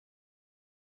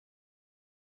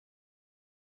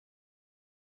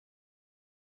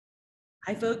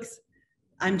Hi, folks.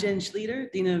 I'm Jen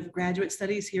Schlieder, Dean of Graduate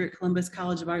Studies here at Columbus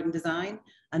College of Art and Design,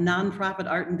 a nonprofit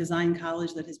art and design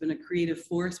college that has been a creative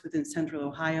force within Central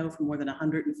Ohio for more than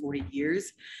 140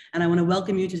 years. And I want to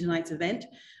welcome you to tonight's event,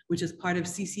 which is part of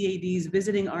CCAD's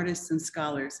Visiting Artists and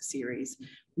Scholars series.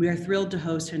 We are thrilled to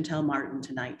host Shantell Martin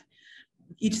tonight.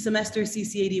 Each semester,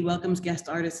 CCAD welcomes guest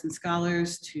artists and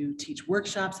scholars to teach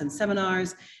workshops and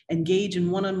seminars, engage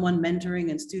in one-on-one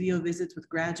mentoring and studio visits with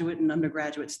graduate and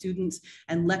undergraduate students,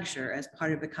 and lecture as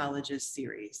part of the college's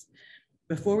series.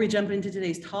 Before we jump into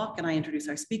today's talk and I introduce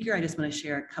our speaker, I just want to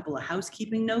share a couple of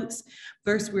housekeeping notes.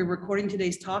 First, we're recording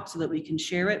today's talk so that we can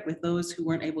share it with those who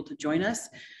weren't able to join us.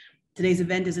 Today's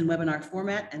event is in webinar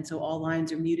format, and so all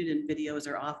lines are muted and videos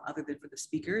are off other than for the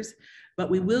speakers, but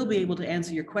we will be able to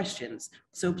answer your questions.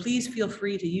 So please feel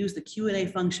free to use the Q&A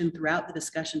function throughout the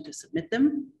discussion to submit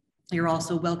them. You're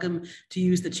also welcome to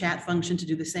use the chat function to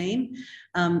do the same.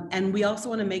 And we also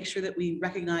want to make sure that we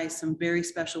recognize some very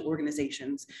special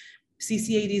organizations.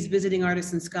 CCAD's Visiting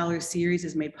Artists and Scholars series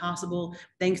is made possible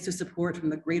thanks to support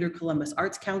from the Greater Columbus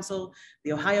Arts Council,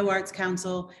 the Ohio Arts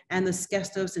Council, and the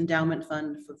Skestos Endowment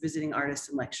Fund for Visiting Artists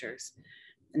and Lectures.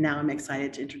 And now I'm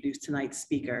excited to introduce tonight's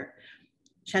speaker.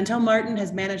 Shantell Martin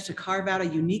has managed to carve out a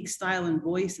unique style and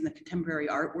voice in the contemporary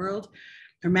art world.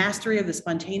 Her mastery of the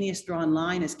spontaneous drawn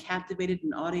line has captivated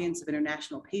an audience of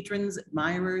international patrons,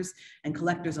 admirers, and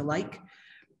collectors alike.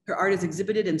 Her art is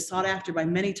exhibited and sought after by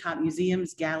many top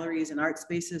museums, galleries, and art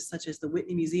spaces such as the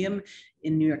Whitney Museum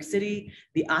in New York City,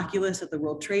 the Oculus at the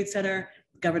World Trade Center,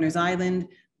 Governor's Island,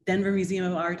 Denver Museum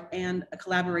of Art, and a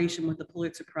collaboration with the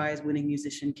Pulitzer-Prize winning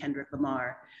musician Kendrick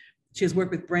Lamar. She has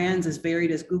worked with brands as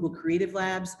varied as Google Creative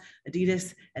Labs,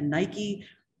 Adidas, and Nike.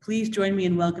 Please join me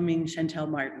in welcoming Shantell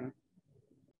Martin.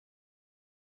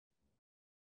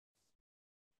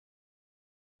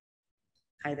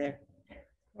 Hi there.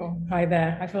 Oh, hi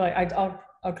there. I feel like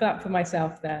I'll clap for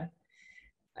myself there.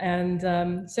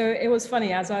 And so it was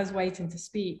funny, as I was waiting to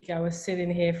speak, I was sitting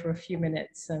here for a few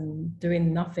minutes and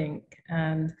doing nothing.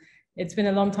 And it's been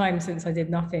a long time since I did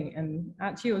nothing. And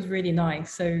actually it was really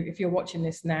nice. So if you're watching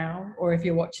this now, or if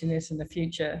you're watching this in the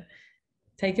future,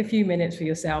 take a few minutes for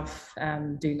yourself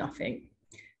and do nothing.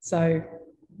 So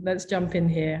let's jump in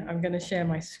here. I'm going to share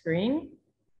my screen.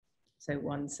 So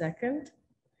 1 second.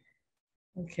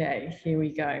 Okay, here we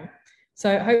go.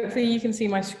 So hopefully you can see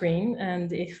my screen,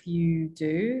 and if you do,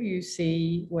 you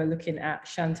see we're looking at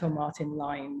Shantell Martin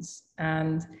lines.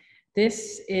 And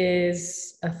this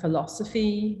is a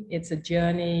philosophy, it's a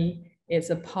journey, it's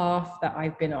a path that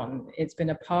I've been on. It's been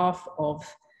a path of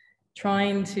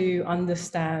trying to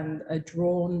understand a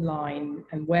drawn line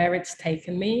and where it's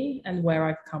taken me and where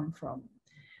I've come from.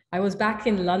 I was back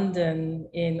in London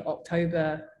in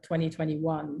October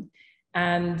 2021.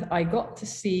 And I got to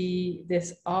see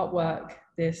this artwork,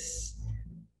 this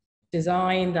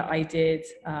design that I did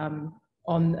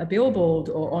on a billboard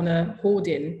or on a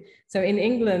hoarding. So in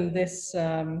England, this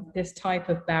type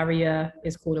of barrier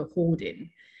is called a hoarding.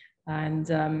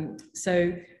 And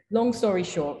so long story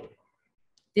short,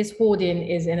 this hoarding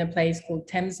is in a place called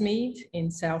Thamesmead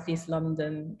in Southeast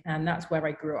London, and that's where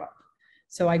I grew up.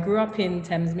 So I grew up in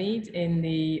Thamesmead in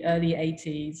the early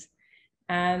 80s.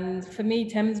 And for me,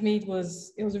 Thamesmead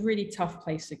was a really tough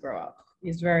place to grow up.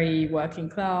 It's very working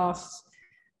class,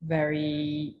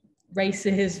 very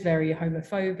racist, very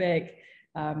homophobic,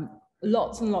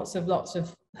 lots and lots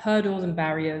of hurdles and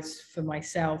barriers for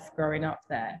myself growing up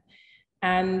there.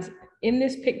 And in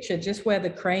this picture, just where the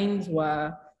cranes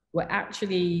were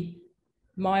actually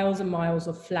miles and miles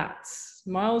of flats,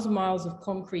 miles and miles of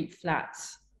concrete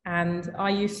flats. And I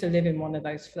used to live in one of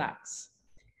those flats.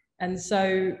 And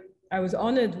so I was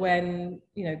honored when,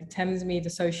 the Thamesmead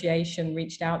Association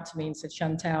reached out to me and said,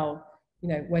 Shantell,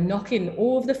 we're knocking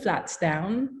all of the flats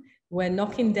down. We're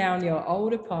knocking down your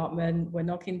old apartment. We're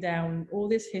knocking down all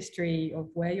this history of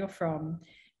where you're from.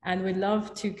 And we'd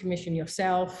love to commission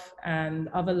yourself and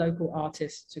other local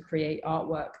artists to create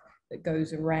artwork that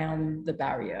goes around the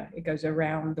barrier. It goes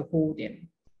around the hoarding.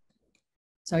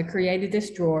 So I created this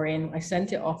drawing. I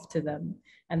sent it off to them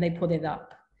and they put it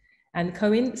up. And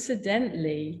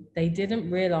coincidentally, they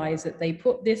didn't realize that they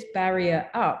put this barrier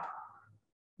up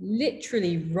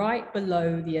literally right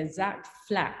below the exact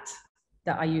flat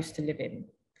that I used to live in.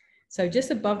 So just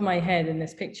above my head in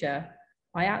this picture,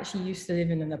 I actually used to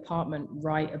live in an apartment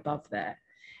right above there.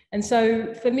 And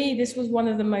so for me, this was one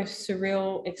of the most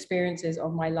surreal experiences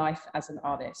of my life as an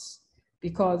artist,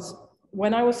 because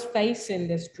when I was facing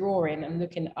this drawing and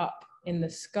looking up in the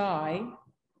sky,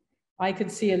 I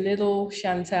could see a little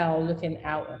Shantell looking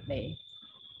out at me,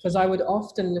 because I would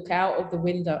often look out of the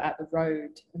window at the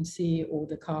road and see all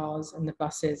the cars and the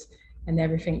buses and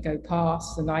everything go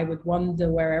past, and I would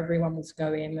wonder where everyone was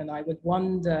going, and I would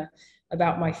wonder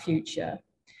about my future.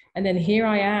 And then here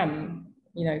I am,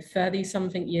 30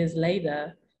 something years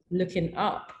later, looking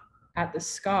up at the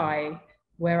sky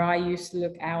where I used to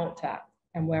look out at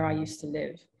and where I used to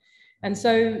live. And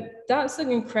so that's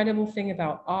an incredible thing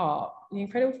about art. The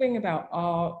incredible thing about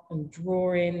art and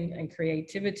drawing and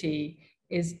creativity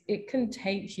is it can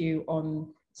take you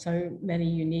on so many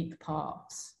unique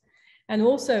paths. And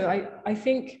also, I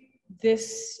think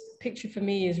this picture for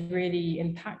me is really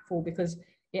impactful because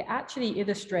it actually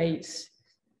illustrates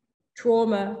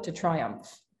trauma to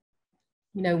triumph.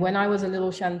 When I was a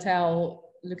little Shantell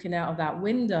looking out of that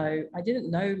window, I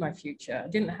didn't know my future. I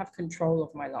didn't have control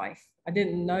of my life. I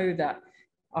didn't know that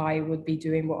I would be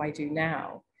doing what I do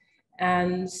now.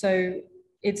 And so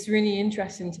it's really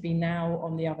interesting to be now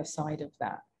on the other side of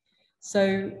that.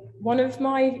 So one of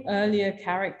my earlier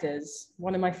characters,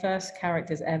 one of my first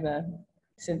characters ever,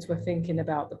 since we're thinking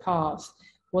about the past,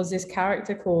 was this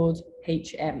character called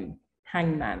HM,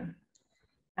 Hangman.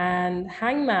 And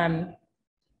Hangman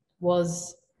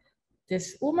was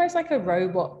this almost like a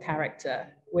robot character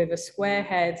with a square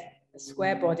head, a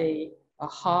square body, a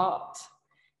heart,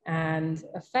 and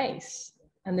a face.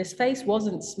 And this face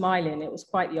wasn't smiling, it was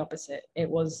quite the opposite. It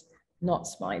was not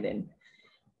smiling.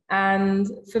 And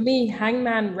for me,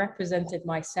 Hangman represented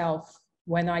myself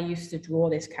when I used to draw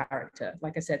this character.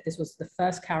 Like I said, this was the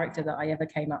first character that I ever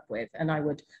came up with, and I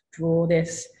would draw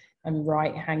this and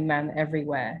write Hangman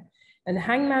everywhere. And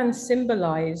Hangman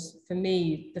symbolized for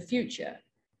me the future.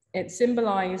 It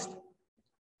symbolized,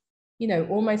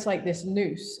 almost like this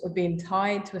noose of being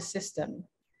tied to a system.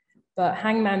 But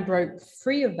Hangman broke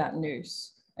free of that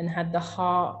noose and had the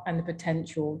heart and the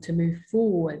potential to move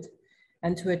forward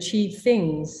and to achieve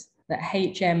things that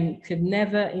HM could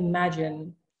never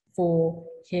imagine for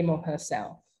him or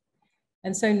herself.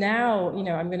 And so now,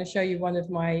 I'm going to show you one of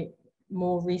my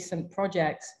more recent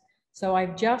projects. So I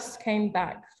just came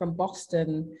back from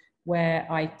Boston where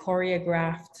I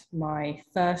choreographed my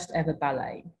first ever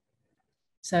ballet.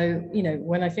 So,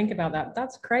 when I think about that,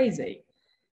 that's crazy.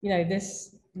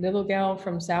 This little girl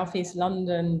from Southeast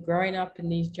London growing up in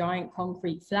these giant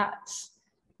concrete flats.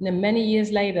 And then many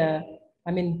years later,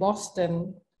 I'm in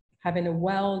Boston having a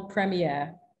world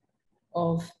premiere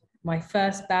of my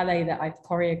first ballet that I've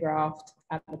choreographed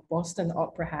at the Boston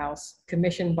Opera House,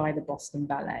 commissioned by the Boston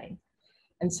Ballet.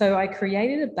 And so I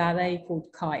created a ballet called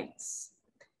Kites.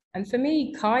 And for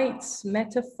me, kites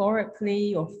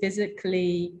metaphorically or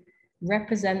physically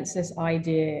represents this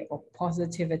idea of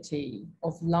positivity,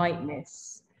 of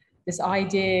lightness, this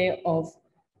idea of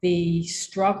the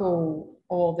struggle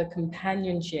or the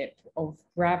companionship of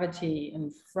gravity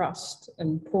and thrust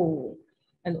and pull,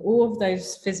 and all of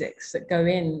those physics that go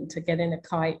into getting a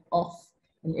kite off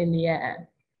and in the air.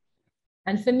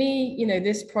 And for me,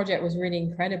 this project was really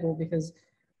incredible because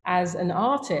as an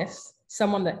artist,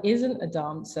 someone that isn't a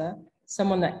dancer,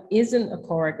 someone that isn't a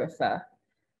choreographer,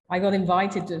 I got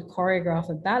invited to choreograph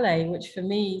a ballet, which for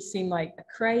me seemed like a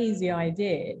crazy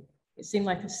idea. It seemed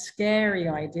like a scary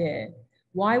idea.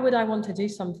 Why would I want to do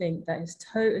something that is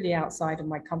totally outside of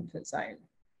my comfort zone?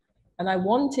 And I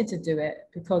wanted to do it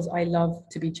because I love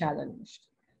to be challenged.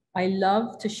 I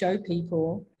love to show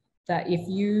people that if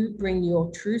you bring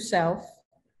your true self,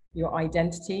 your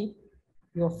identity,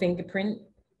 your fingerprint,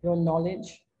 your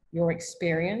knowledge, your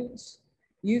experience,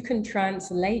 you can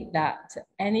translate that to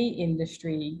any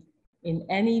industry in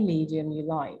any medium you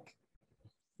like.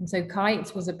 And so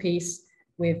Kites was a piece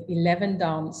with 11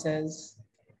 dancers,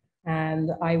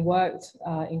 and I worked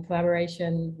in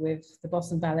collaboration with the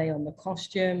Boston Ballet on the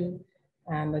costume,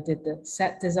 and I did the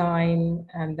set design,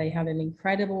 and they had an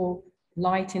incredible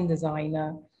lighting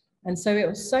designer. And so it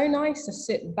was so nice to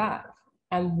sit back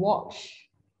and watch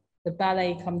the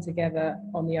ballet come together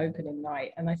on the opening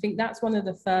night. And I think that's one of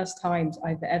the first times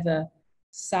I've ever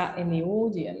sat in the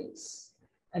audience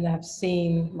and have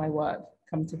seen my work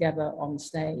come together on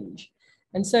stage.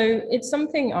 And so it's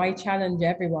something I challenge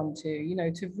everyone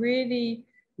to, to really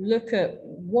look at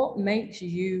what makes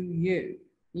you,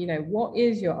 what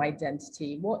is your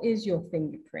identity? What is your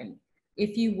fingerprint?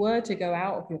 If you were to go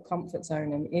out of your comfort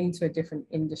zone and into a different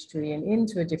industry and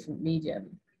into a different medium,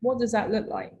 what does that look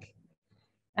like?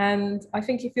 And I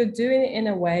think if you're doing it in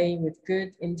a way with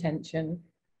good intention,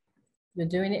 you're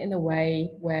doing it in a way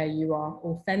where you are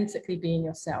authentically being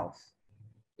yourself,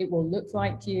 it will look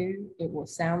like you, it will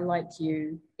sound like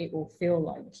you, it will feel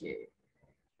like you.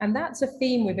 And that's a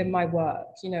theme within my work.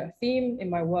 A theme in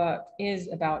my work is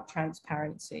about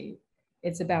transparency.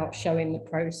 It's about showing the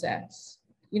process.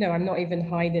 you know, I'm not even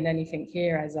hiding anything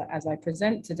here as I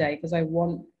present today, because I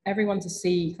want everyone to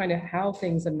see kind of how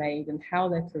things are made and how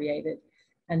they're created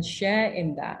and share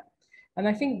in that. And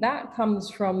I think that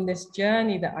comes from this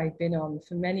journey that I've been on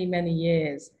for many, many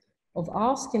years of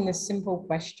asking this simple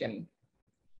question: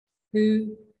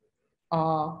 who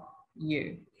are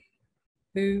you?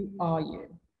 Who are you?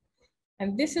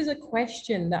 And this is a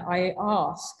question that I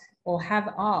ask or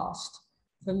have asked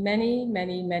for many,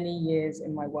 many, many years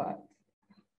in my work.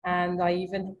 And I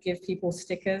even give people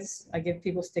stickers. I give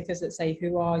people stickers that say,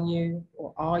 who are you?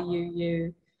 Or are you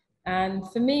you?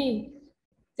 And for me,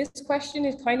 this question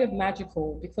is kind of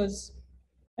magical because,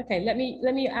 okay, let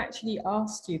me actually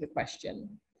ask you the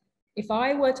question. If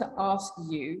I were to ask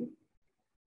you,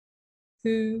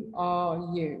 who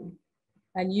are you?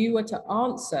 And you were to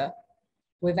answer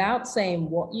without saying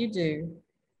what you do,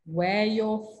 where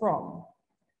you're from,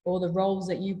 or the roles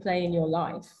that you play in your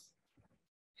life,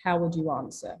 how would you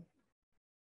answer?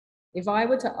 If I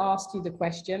were to ask you the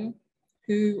question,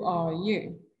 who are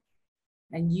you?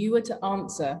 And you were to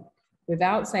answer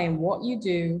without saying what you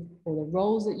do or the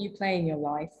roles that you play in your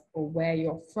life or where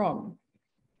you're from,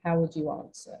 how would you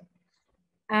answer?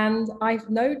 And I've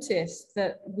noticed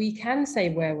that we can say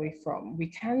where we're from, we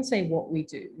can say what we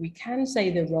do, we can say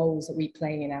the roles that we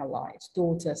play in our lives,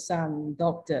 daughter, son,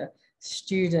 doctor,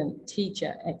 student,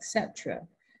 teacher, etc.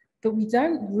 But we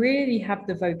don't really have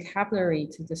the vocabulary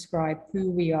to describe who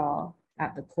we are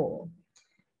at the core.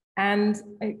 And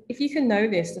if you can know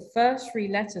this, the first three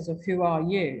letters of who are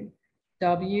you,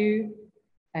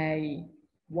 W-A-Y.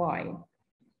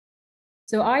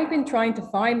 So I've been trying to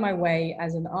find my way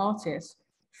as an artist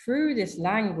through this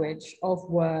language of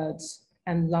words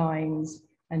and lines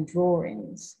and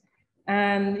drawings.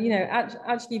 And, you know,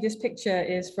 actually this picture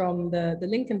is from the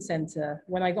Lincoln Center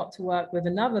when I got to work with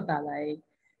another ballet.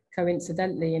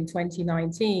 Coincidentally, in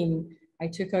 2019, I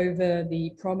took over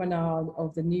the promenade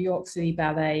of the New York City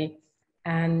Ballet,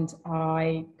 and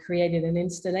I created an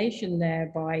installation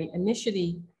there by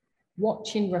initially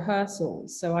watching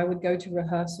rehearsals. So I would go to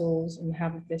rehearsals and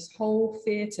have this whole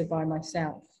theater by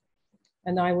myself.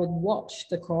 And I would watch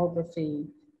the choreography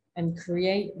and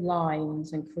create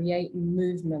lines and create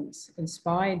movements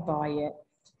inspired by it.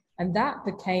 And that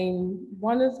became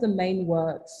one of the main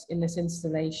works in this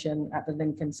installation at the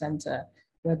Lincoln Center,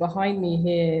 where behind me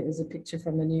here is a picture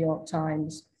from the New York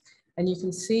Times. And you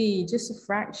can see just a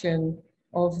fraction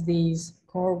of these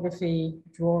choreography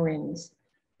drawings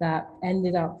that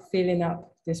ended up filling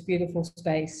up this beautiful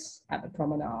space at the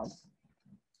promenade.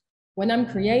 When I'm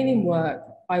creating work,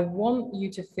 I want you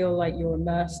to feel like you're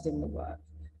immersed in the work.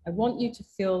 I want you to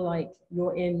feel like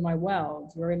you're in my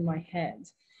world, you're in my head.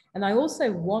 And I also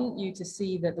want you to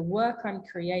see that the work I'm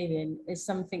creating is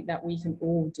something that we can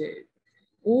all do.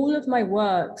 All of my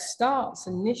work starts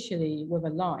initially with a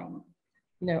line.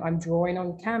 You know, I'm drawing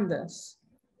on canvas,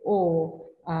 or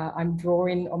I'm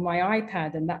drawing on my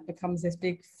iPad and that becomes this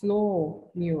big floor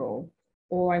mural,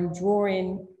 or I'm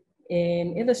drawing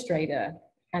in Illustrator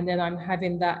and then I'm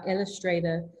having that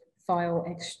Illustrator file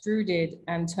extruded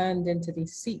and turned into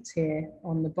these seats here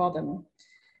on the bottom.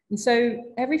 And so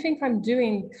everything I'm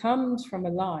doing comes from a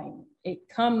line. It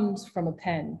comes from a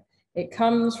pen. It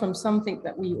comes from something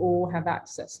that we all have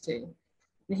access to.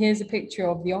 And here's a picture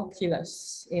of the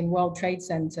Oculus in World Trade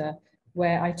Center,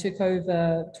 where I took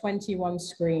over 21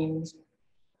 screens,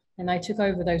 and I took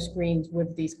over those screens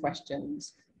with these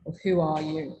questions of who are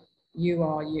you,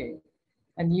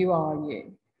 and you are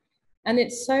you. And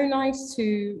it's so nice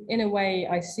to, in a way,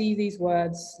 I see these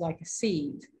words like a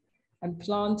seed and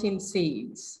planting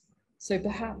seeds. So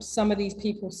perhaps some of these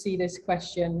people see this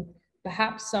question,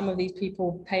 perhaps some of these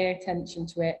people pay attention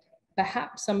to it,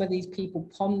 perhaps some of these people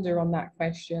ponder on that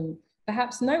question,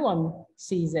 perhaps no one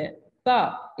sees it,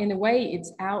 but in a way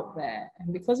it's out there.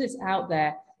 And because it's out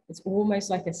there, it's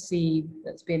almost like a seed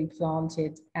that's been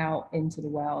planted out into the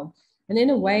world. And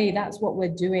in a way, that's what we're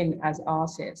doing as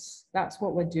artists. That's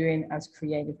what we're doing as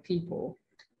creative people.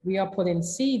 We are putting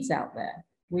seeds out there.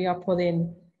 We are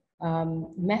putting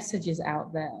messages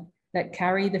out there that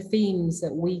carry the themes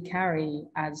that we carry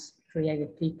as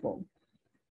creative people.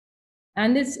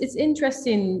 And it's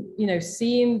interesting, you know,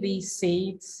 seeing these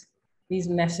seeds, these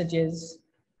messages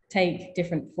take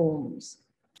different forms.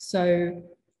 So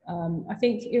I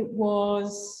think it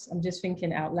was, I'm just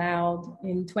thinking out loud,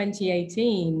 in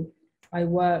 2018, I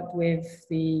worked with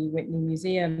the Whitney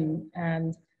Museum,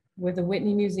 and with the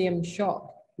Whitney Museum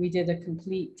Shop, we did a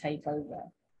complete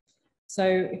takeover. So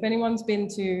if anyone's been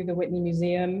to the Whitney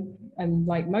Museum, and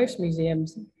like most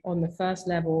museums, on the first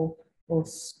level or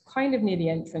kind of near the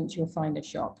entrance, you'll find a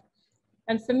shop.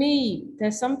 And for me,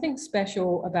 there's something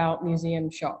special about museum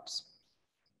shops.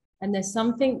 And there's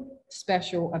something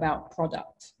special about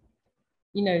product.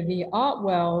 You know, the art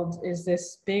world is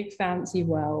this big fancy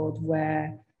world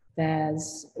where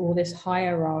there's all this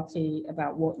hierarchy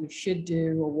about what you should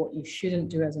do or what you shouldn't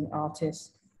do as an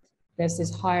artist. There's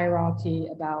this hierarchy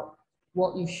about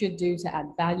what you should do to add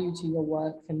value to your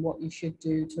work and what you should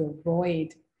do to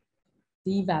avoid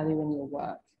devaluing your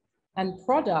work. And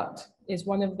product is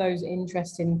one of those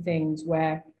interesting things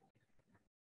where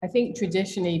I think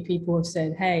traditionally people have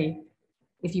said, hey,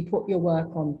 if you put your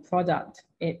work on product,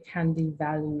 it can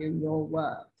devalue your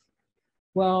work.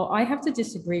 Well, I have to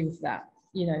disagree with that.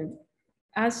 You know,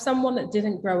 as someone that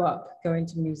didn't grow up going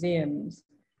to museums,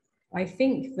 I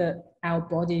think that our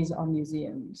bodies are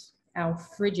museums. Our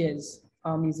fridges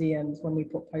are museums when we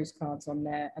put postcards on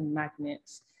there and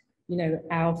magnets. You know,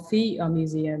 our feet are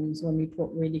museums when we put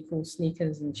really cool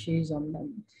sneakers and shoes on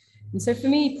them. And so for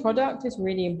me, product is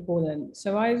really important.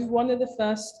 So I was one of the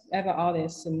first ever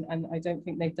artists, and I don't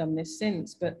think they've done this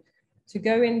since, but to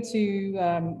go into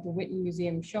the Whitney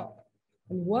Museum Shop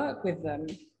and work with them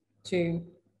to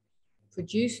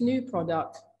produce new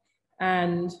product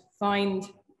and find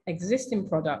existing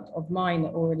product of mine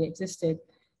that already existed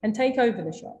and take over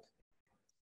the shop.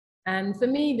 And for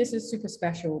me, this is super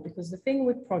special because the thing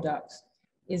with products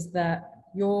is that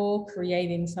you're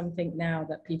creating something now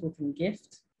that people can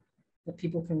gift, that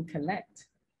people can collect,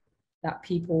 that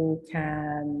people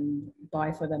can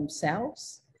buy for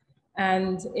themselves.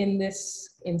 And in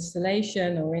this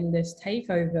installation or in this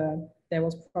takeover, there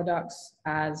was products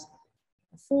as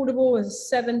affordable as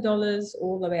 $7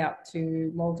 all the way up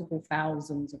to multiple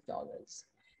thousands of dollars.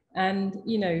 And,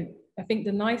 you know, I think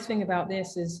the nice thing about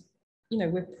this is, you know,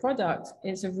 with product,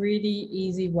 it's a really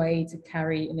easy way to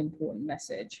carry an important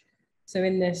message. So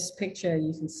in this picture,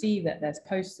 you can see that there's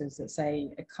posters that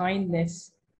say, a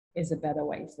kindness is a better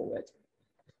way forward.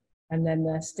 And then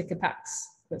there's sticker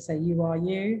packs that say, you are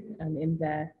you. And in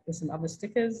there's some other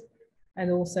stickers and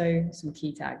also some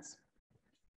key tags.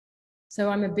 So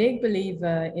I'm a big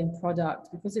believer in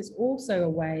product because it's also a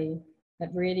way that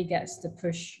really gets to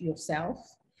push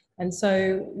yourself. And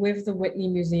so with the Whitney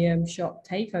Museum Shop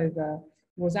takeover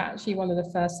was actually one of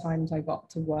the first times I got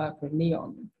to work with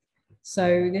neon.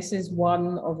 So this is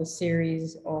one of a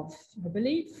series of, I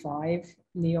believe, 5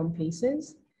 neon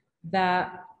pieces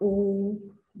that all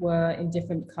were in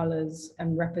different colors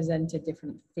and represented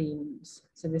different themes.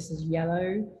 So this is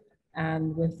yellow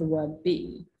and with the word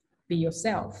be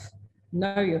yourself,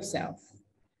 know yourself,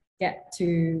 get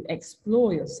to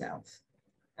explore yourself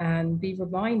and be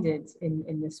reminded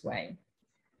in this way.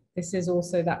 This is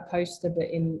also that poster, but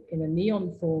in a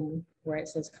neon form where it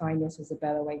says kindness is a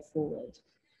better way forward.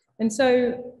 And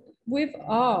so with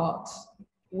art,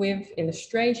 with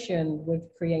illustration, with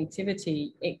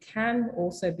creativity, it can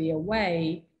also be a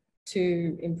way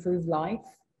to improve life,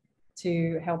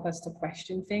 to help us to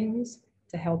question things,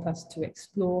 to help us to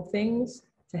explore things,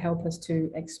 to help us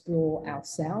to explore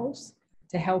ourselves,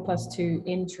 to help us to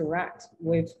interact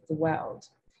with the world.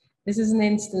 This is an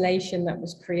installation that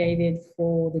was created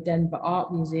for the Denver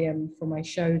Art Museum for my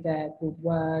show there called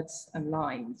Words and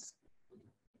Lines.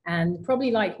 And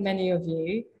probably like many of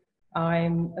you,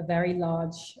 I'm a very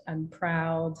large and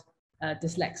proud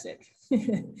dyslexic.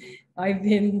 I've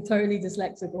been totally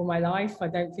dyslexic all my life. I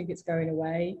don't think it's going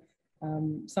away.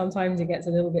 Sometimes it gets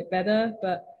a little bit better,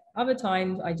 but other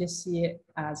times I just see it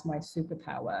as my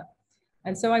superpower.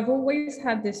 And so I've always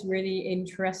had this really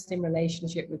interesting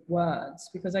relationship with words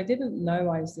because I didn't know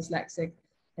I was dyslexic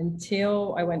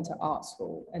until I went to art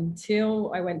school,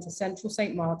 until I went to Central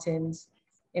St. Martin's.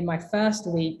 In my first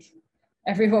week,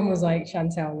 everyone was like,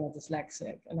 Shantell, you're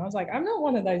dyslexic. And I was like, I'm not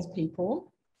one of those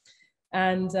people.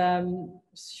 And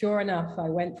sure enough, I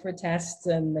went for a test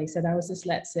and they said I was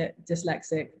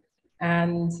dyslexic.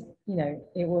 And, you know,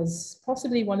 it was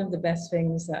possibly one of the best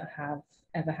things that have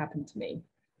ever happened to me.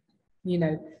 You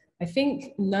know, I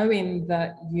think knowing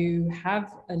that you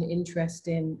have an interest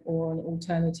in or an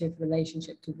alternative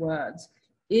relationship to words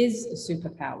is a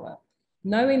superpower.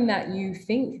 Knowing that you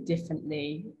think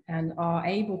differently and are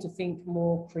able to think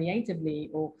more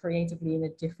creatively or creatively in a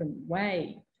different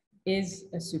way is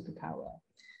a superpower.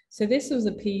 So this was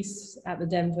a piece at the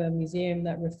Denver Museum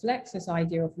that reflects this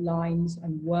idea of lines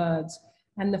and words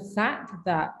and the fact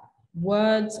that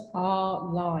words are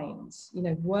lines. You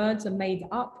know, words are made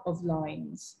up of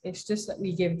lines. It's just that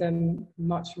we give them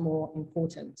much more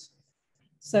importance.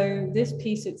 So this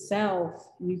piece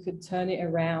itself, you could turn it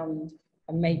around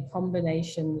and make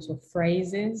combinations of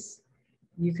phrases.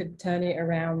 You could turn it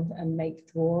around and make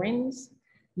drawings.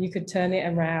 You could turn it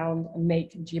around and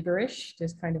make gibberish,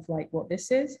 just kind of like what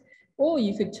this is. Or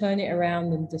you could turn it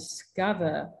around and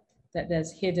discover that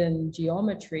there's hidden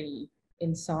geometry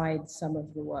inside some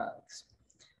of the works.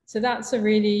 So that's a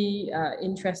really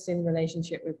interesting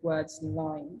relationship with words and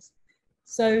lines.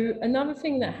 So another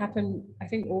thing that happened, I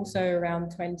think also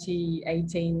around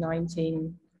 2018,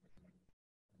 19,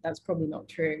 that's probably not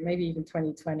true, maybe even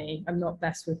 2020. I'm not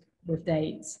best with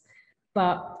dates,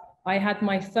 but I had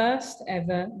my first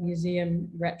ever museum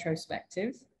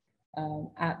retrospective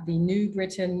at the New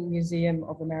Britain Museum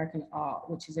of American Art,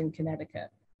 which is in Connecticut.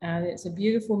 And it's a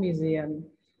beautiful museum,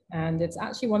 and it's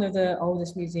actually one of the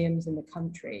oldest museums in the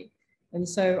country. And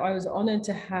so I was honored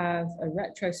to have a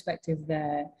retrospective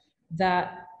there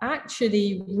that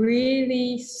actually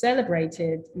really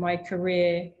celebrated my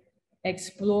career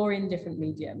exploring different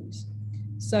mediums.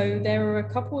 So there are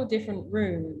a couple of different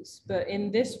rooms, but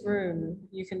in this room,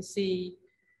 you can see,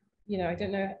 you know, I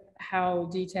don't know how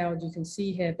detailed you can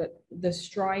see here, but the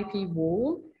stripy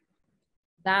wall,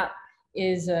 that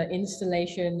is an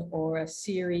installation or a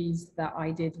series that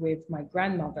I did with my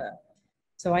grandmother.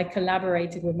 So I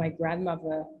collaborated with my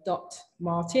grandmother, Dot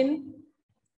Martin,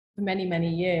 for many, many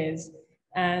years.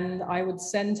 And I would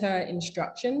send her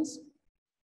instructions.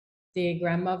 Dear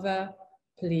grandmother,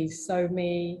 please sew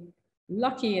me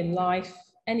Lucky in Life,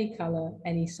 any color,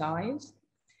 any size.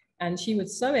 And she would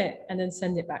sew it and then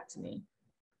send it back to me.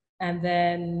 And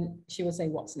then she would say,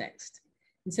 what's next?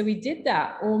 And so we did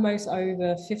that almost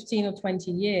over 15 or 20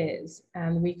 years.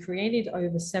 And we created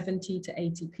over 70 to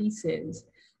 80 pieces.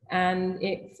 And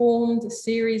it formed a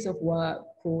series of work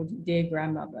called Dear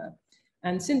Grandmother.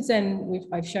 And since then,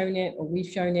 we've shown it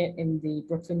in the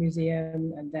Brooklyn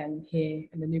Museum and then here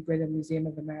in the New Britain Museum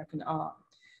of American Art.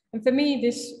 And for me,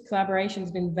 this collaboration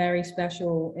has been very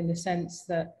special in the sense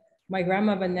that my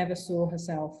grandmother never saw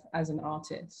herself as an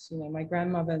artist. You know, my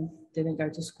grandmother didn't go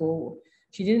to school.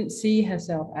 She didn't see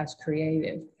herself as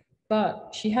creative,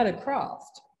 but she had a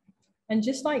craft. And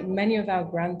just like many of our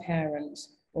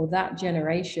grandparents or that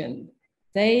generation,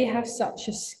 they have such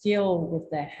a skill with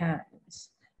their hands.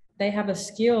 They have a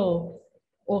skill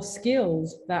or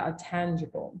skills that are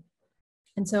tangible.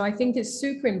 And so I think it's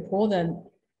super important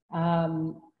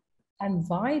and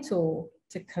vital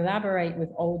to collaborate with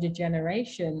older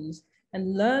generations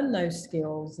and learn those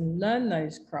skills and learn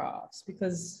those crafts,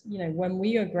 because, you know, when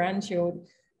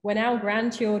our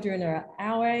grandchildren are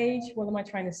our age, what am I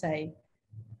trying to say?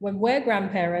 When we're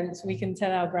grandparents, we can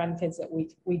tell our grandkids that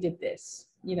we did this,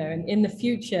 you know, and in the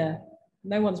future,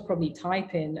 no one's probably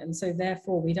typing. And so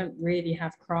therefore we don't really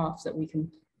have crafts that we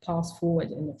can pass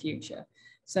forward in the future.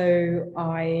 So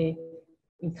I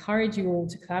encourage you all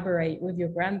to collaborate with your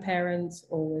grandparents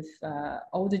or with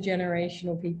older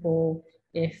generational people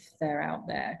if they're out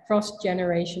there.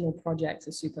 Cross-generational projects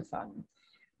are super fun.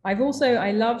 I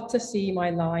love to see my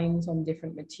lines on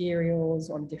different materials,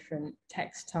 on different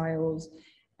textiles.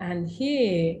 And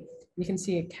here you can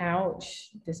see a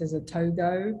couch. This is a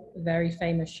Togo, a very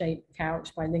famous shaped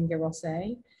couch by Linga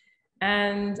Rosset.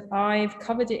 And I've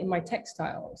covered it in my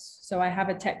textiles. So I have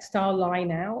a textile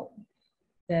line out.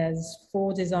 There's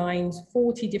 4 designs,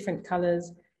 40 different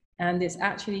colors, and it's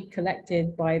actually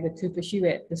collected by the Cooper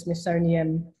Hewitt, the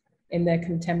Smithsonian, in their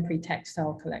contemporary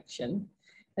textile collection.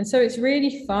 And so it's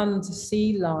really fun to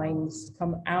see lines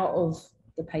come out of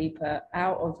the paper,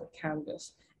 out of the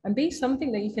canvas, and be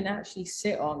something that you can actually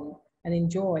sit on and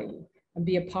enjoy and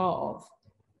be a part of.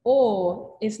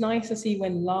 Or it's nice to see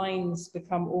when lines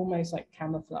become almost like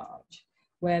camouflage,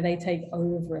 where they take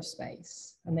over a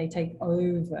space and they take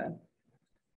over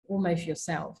almost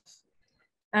yourself.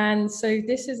 And so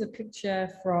this is a picture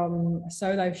from a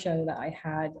solo show that I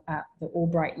had at the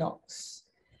Albright Knox.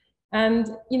 And,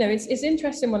 you know, it's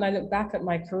interesting when I look back at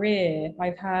my career,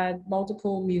 I've had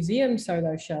multiple museum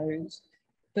solo shows,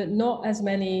 but not as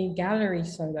many gallery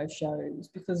solo shows,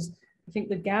 because I think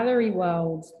the gallery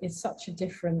world is such a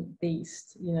different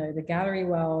beast. You know, the gallery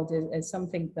world is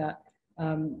something that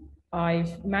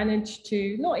I've managed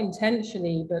to, not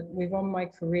intentionally, but in my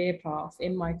career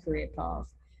path,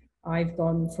 I've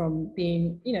gone from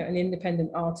being, you know, an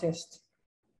independent artist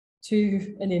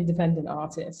to an independent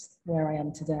artist where I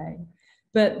am today.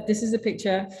 But this is a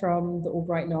picture from the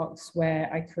Albright Knox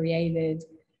where I created,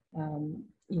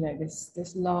 you know,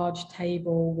 this large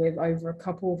table with over a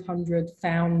couple of hundred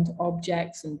found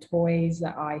objects and toys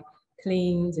that I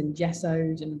cleaned and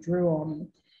gessoed and drew on.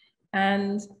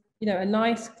 And, you know, a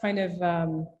nice kind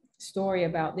of story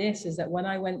about this is that when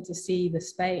I went to see the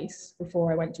space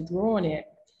before I went to draw on it,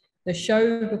 the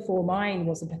show before mine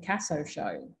was a Picasso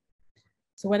show.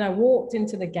 So when I walked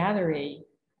into the gallery,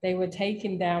 they were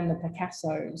taking down the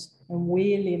Picassos and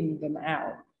wheeling them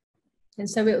out. And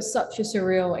so it was such a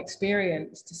surreal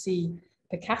experience to see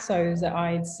Picassos that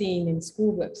I had seen in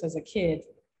school books as a kid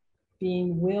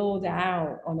being wheeled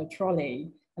out on a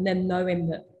trolley, and then knowing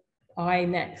that I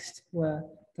next were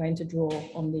going to draw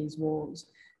on these walls.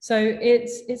 So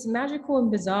it's magical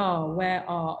and bizarre where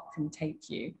art can take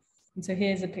you. And so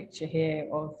here's a picture here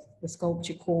of the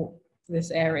sculpture court, this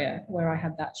area where I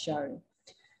had that show.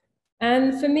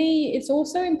 And for me, it's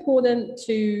also important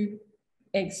to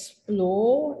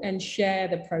explore and share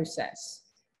the process.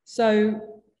 So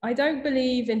I don't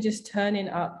believe in just turning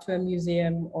up to a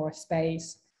museum or a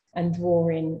space and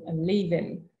drawing and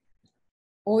leaving,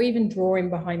 or even drawing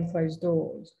behind closed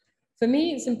doors. For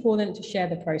me, it's important to share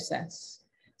the process.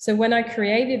 So when I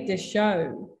created this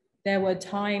show, there were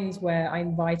times where I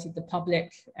invited the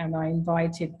public and I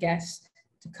invited guests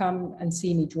to come and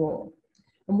see me draw.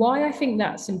 And why I think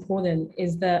that's important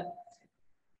is that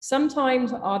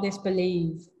sometimes artists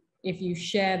believe if you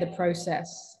share the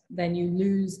process, then you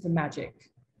lose the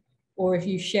magic. Or if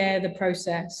you share the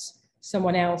process,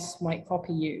 someone else might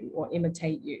copy you or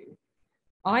imitate you.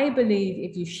 I believe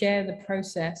if you share the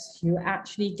process, you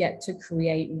actually get to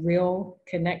create real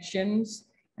connections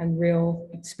and real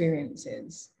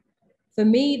experiences. For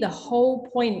me, the whole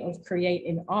point of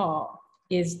creating art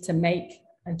is to make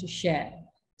and to share,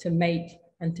 to make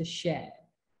and to share.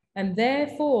 And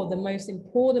therefore, the most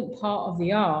important part of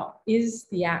the art is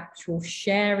the actual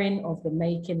sharing of the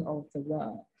making of the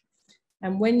work.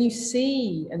 And when you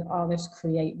see an artist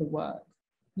create the work,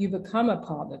 you become a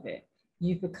part of it.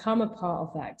 You become a part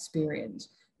of that experience.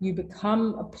 You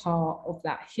become a part of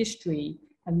that history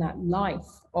and that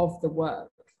life of the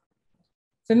work.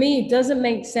 For me, it doesn't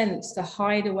make sense to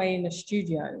hide away in the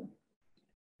studio,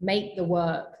 make the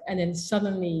work, and then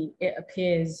suddenly it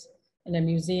appears in a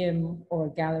museum or a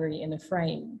gallery in a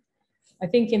frame. I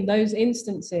think in those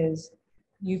instances,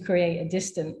 you create a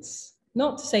distance.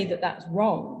 Not to say that that's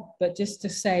wrong, but just to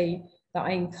say that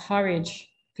I encourage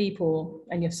people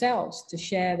and yourselves to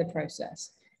share the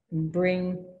process and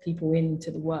bring people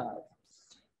into the work.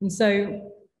 And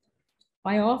so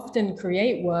I often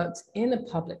create works in a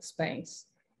public space,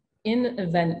 in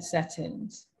event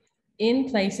settings, in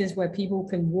places where people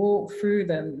can walk through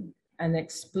them and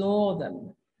explore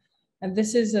them. And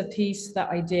this is a piece that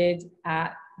I did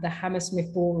at the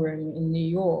Hammersmith Ballroom in New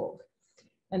York.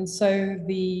 And so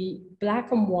the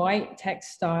black and white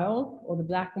textile, or the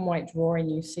black and white drawing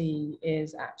you see,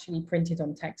 is actually printed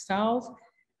on textiles.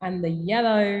 And the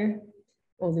yellow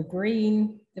or the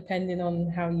green, depending on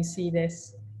how you see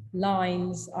this,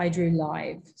 lines I drew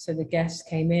live. So the guests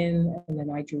came in and then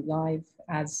I drew live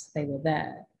as they were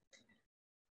there.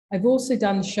 I've also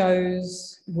done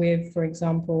shows with, for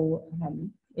example,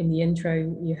 in the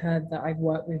intro, you heard that I've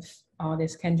worked with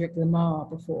artist Kendrick Lamar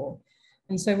before.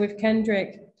 And so with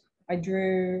Kendrick, I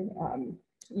drew,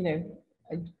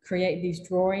 I created these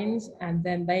drawings and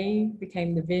then they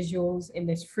became the visuals in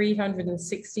this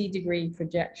 360-degree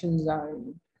projection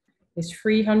zone, this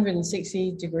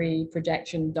 360-degree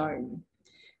projection dome.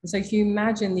 And so if you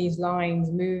imagine these lines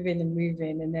moving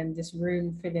and then this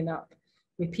room filling up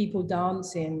with people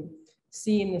dancing,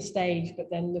 seeing the stage, but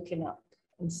then looking up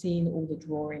and seeing all the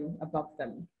drawing above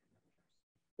them.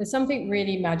 There's something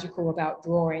really magical about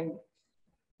drawing.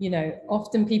 You know,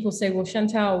 often people say, well,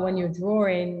 Shantell, when you're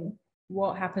drawing,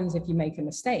 what happens if you make a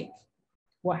mistake?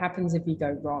 What happens if you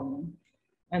go wrong?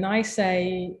 And I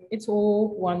say, it's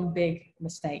all one big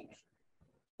mistake,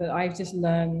 but I've just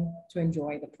learned to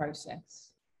enjoy the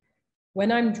process.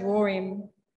 When I'm drawing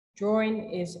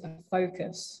is a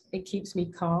focus. It keeps me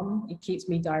calm, it keeps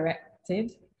me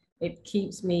directed, it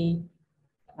keeps me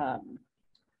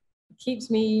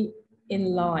in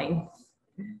line.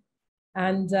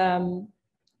 And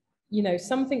you know,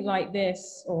 something like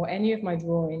this or any of my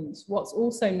drawings, what's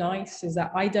also nice is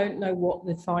that I don't know what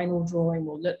the final drawing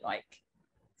will look like.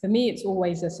 For me, it's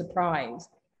always a surprise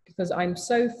because I'm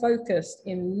so focused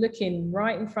in looking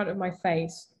right in front of my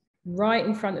face, right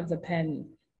in front of the pen,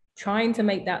 trying to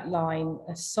make that line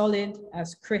as solid,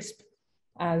 as crisp,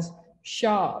 as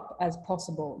sharp as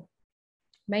possible,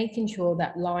 making sure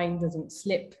that line doesn't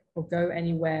slip or go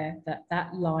anywhere that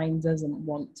that line doesn't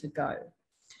want to go.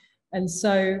 And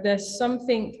so there's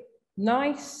something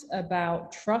nice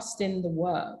about trusting the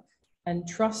work and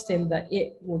trusting that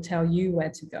it will tell you where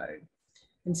to go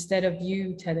instead of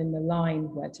you telling the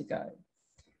line where to go.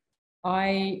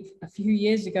 A few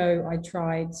years ago, I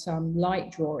tried some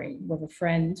light drawing with a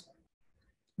friend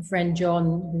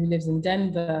John, who lives in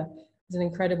Denver, is an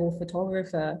incredible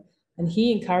photographer, and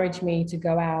he encouraged me to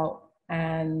go out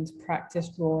and practice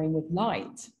drawing with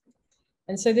light.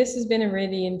 And so this has been a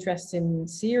really interesting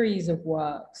series of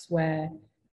works where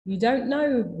you don't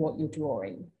know what you're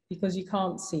drawing because you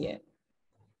can't see it.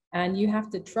 And you have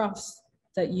to trust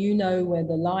that you know where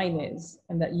the line is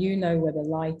and that you know where the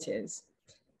light is.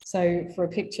 So for a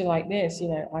picture like this, you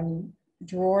know, I'm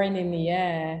drawing in the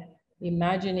air,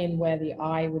 imagining where the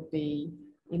eye would be,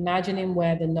 imagining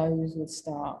where the nose would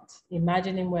start,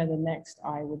 imagining where the next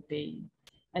eye would be,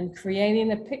 and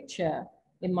creating a picture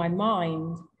in my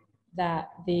mind that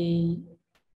the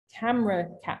camera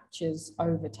captures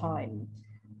over time.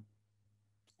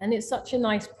 And it's such a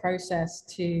nice process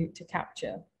to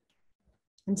capture.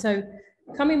 And so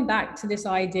coming back to this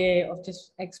idea of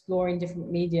just exploring different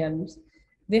mediums,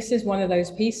 this is one of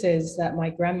those pieces that my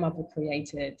grandmother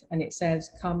created, and it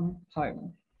says, "Come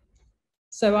home."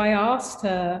 So I asked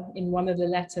her in one of the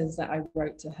letters that I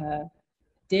wrote to her,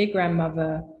 "Dear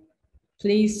grandmother,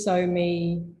 please sew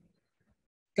me,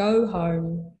 go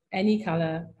home, any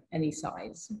color, any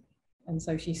size." And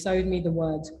so she sewed me the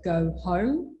words, "Go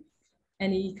home,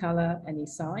 any color, any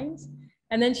size."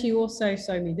 And then she also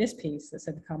sewed me this piece that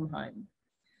said, "Come home."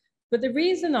 But the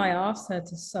reason I asked her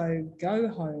to sew "Go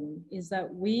home" is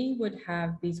that we would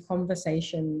have these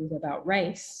conversations about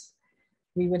race.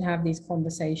 We would have these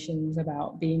conversations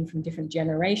about being from different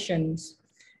generations.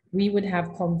 We would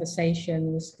have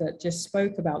conversations that just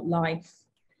spoke about life,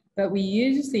 but we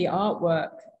use the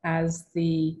artwork as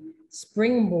the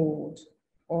springboard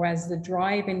or as the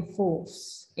driving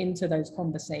force into those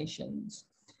conversations.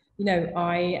 You know,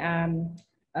 I am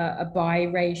a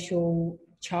biracial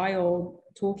child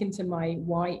talking to my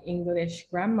white English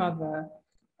grandmother,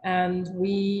 and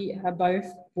we are both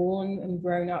born and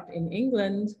grown up in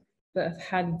England, but have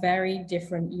had very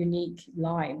different, unique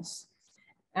lives.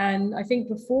 And I think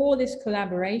before this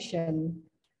collaboration,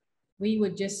 we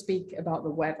would just speak about the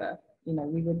weather. You know,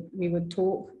 we would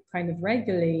talk kind of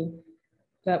regularly,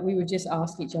 but we would just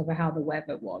ask each other how the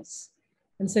weather was.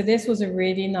 And so this was a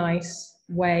really nice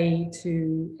way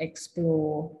to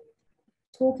explore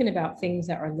talking about things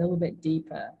that are a little bit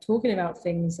deeper, talking about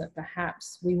things that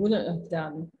perhaps we wouldn't have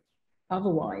done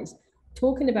otherwise,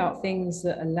 talking about things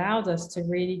that allowed us to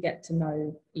really get to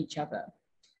know each other.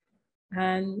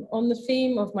 And on the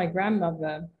theme of my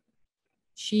grandmother,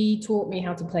 she taught me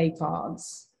how to play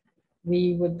cards.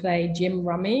 We would play Jim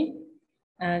Rummy,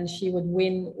 and she would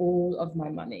win all of my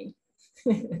money.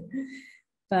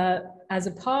 But as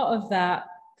a part of that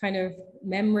kind of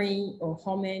memory or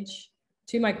homage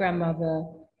to my grandmother,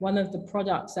 one of the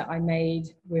products that I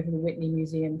made with the Whitney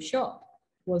Museum Shop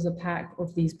was a pack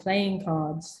of these playing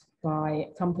cards by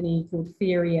a company called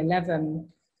Theory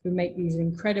 11, who make these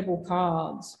incredible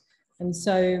cards. And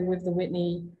so with the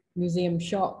Whitney Museum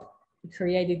Shop, we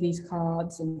created these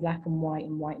cards in black and white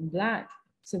and black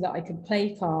so that I could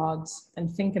play cards and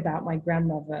think about my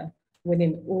grandmother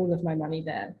winning all of my money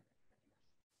there.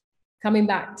 Coming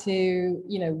back to,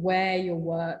 you know, where your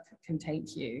work can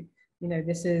take you. You know,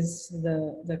 this is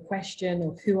the question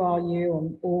of who are you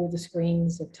on all the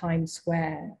screens of Times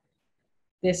Square.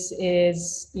 This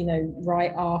is, you know,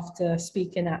 right after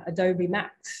speaking at Adobe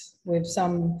Max with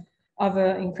some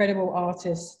other incredible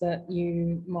artists that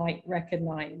you might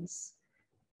recognize.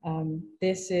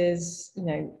 This is, you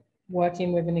know,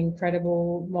 working with an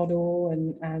incredible model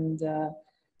and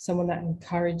someone that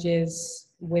encourages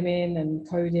women and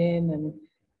coding and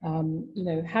you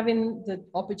know, having the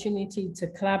opportunity to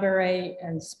collaborate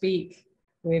and speak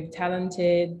with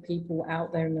talented people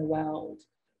out there in the world,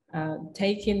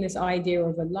 taking this idea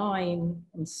of a line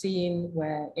and seeing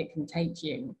where it can take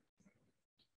you.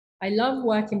 I love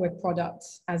working with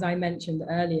products, as I mentioned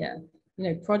earlier. You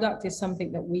know, product is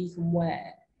something that we can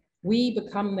wear. We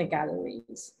become the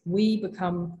galleries. We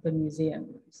become the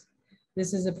museums.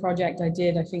 This is a project I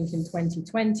did, I think, in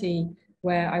 2020,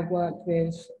 where I worked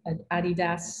with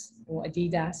Adidas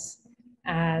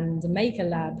and the Maker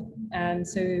Lab. And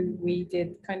so we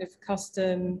did kind of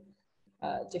custom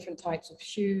different types of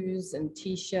shoes and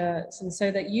t-shirts. And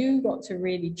so that you got to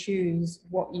really choose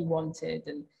what you wanted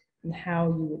and how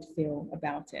you would feel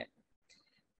about it.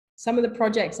 Some of the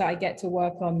projects that I get to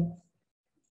work on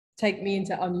take me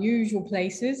into unusual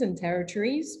places and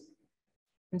territories.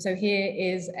 And so here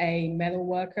is a metal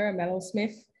worker, a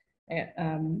metalsmith.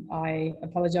 I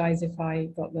apologize if I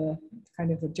got the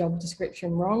kind of the job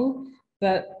description wrong,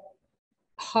 but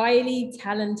highly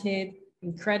talented,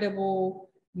 incredible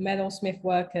metalsmith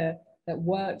worker that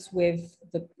works with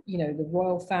the, you know, the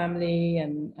royal family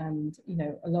and you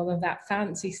know, a lot of that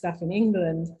fancy stuff in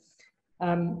England.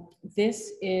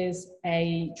 This is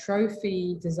a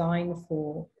trophy designed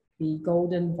for the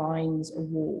Golden Vines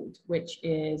Award, which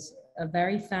is a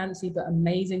very fancy but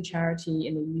amazing charity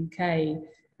in the UK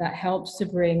that helps to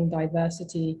bring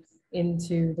diversity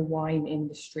into the wine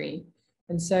industry.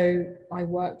 And so I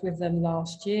worked with them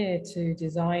last year to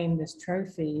design this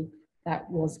trophy, that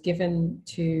was given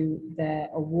to their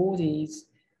awardees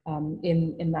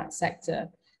in that sector.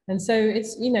 And so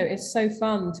it's, you know, it's so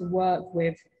fun to work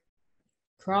with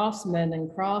craftsmen and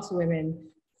craftswomen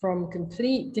from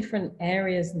complete different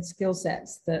areas and skill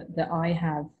sets that I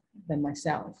have than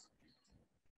myself.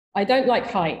 I don't like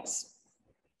heights,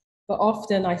 but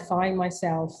often I find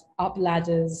myself up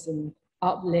ladders and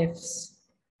up lifts.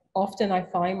 Often I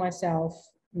find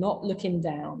myself not looking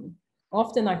down.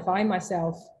 Often I find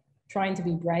myself trying to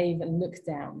be brave and look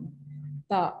down.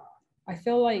 But I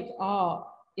feel like art,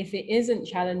 if it isn't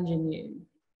challenging you,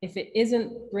 if it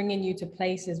isn't bringing you to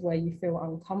places where you feel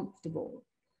uncomfortable,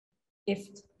 if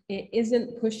it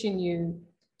isn't pushing you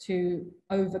to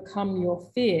overcome your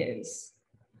fears,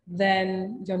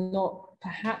 then you're not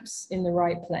perhaps in the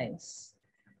right place.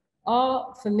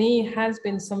 Art for me has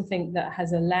been something that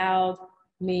has allowed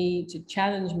me to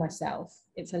challenge myself.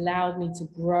 It's allowed me to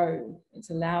grow. It's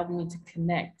allowed me to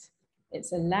connect.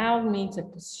 It's allowed me to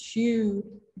pursue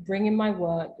bringing my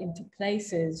work into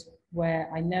places where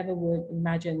I never would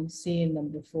imagine seeing them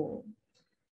before.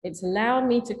 It's allowed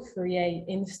me to create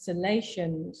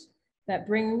installations that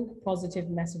bring positive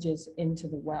messages into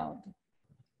the world.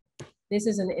 This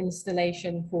is an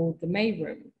installation called the May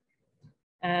Room,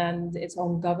 and it's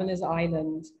on Governor's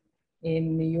Island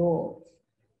in New York.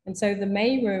 And so the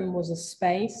May Room was a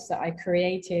space that I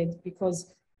created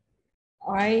because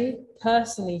I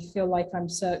personally feel like I'm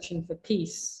searching for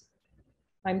peace.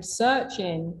 I'm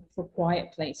searching for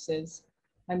quiet places.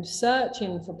 I'm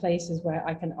searching for places where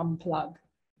I can unplug.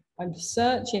 I'm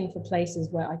searching for places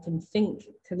where I can think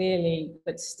clearly,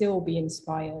 but still be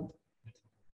inspired.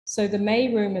 So the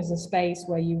May Room is a space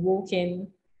where you walk in,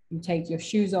 you take your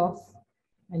shoes off,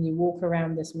 and you walk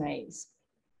around this maze.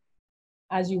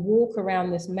 As you walk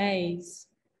around this maze,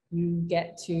 you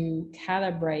get to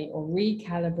calibrate or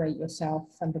recalibrate yourself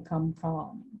and become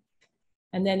calm.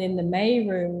 And then in the May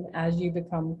Room, as you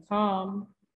become calm,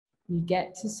 you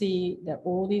get to see that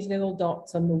all these little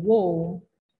dots on the wall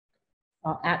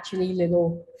are actually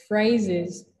little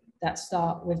phrases that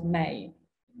start with may.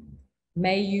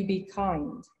 May you be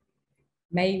kind.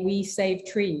 May we save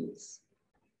trees.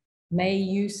 May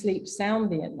you sleep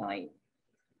soundly at night.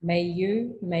 May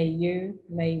you, may you,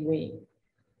 may we.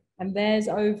 And there's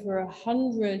over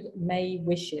 100 may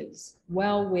wishes,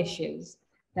 well wishes,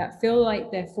 that feel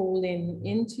like they're falling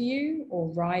into you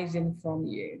or rising from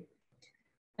you.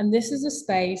 And this is a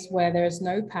space where there is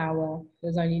no power,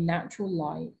 there's only natural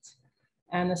light,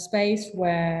 and a space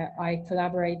where I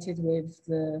collaborated with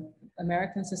the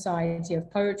American Society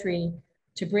of Poetry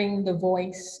to bring the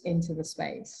voice into the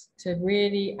space, to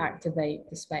really activate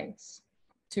the space,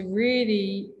 to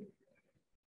really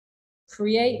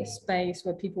create a space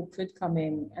where people could come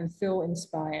in and feel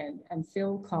inspired and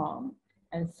feel calm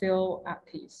and feel at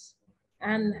peace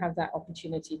and have that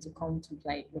opportunity to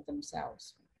contemplate with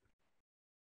themselves.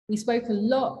 We spoke a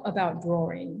lot about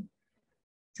drawing.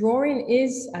 Drawing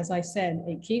is, as I said,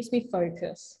 it keeps me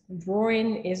focused.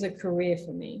 Drawing is a career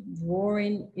for me.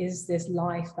 Drawing is this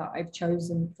life that I've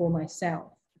chosen for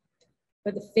myself.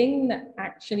 But the thing that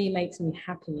actually makes me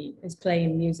happy is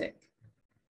playing music.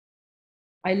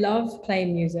 I love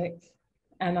playing music,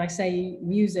 and I say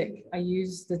music, I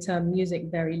use the term music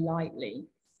very lightly.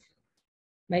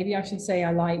 Maybe I should say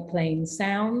I like playing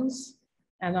sounds,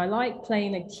 and I like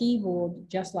playing a keyboard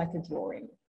just like a drawing.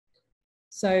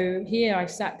 So here I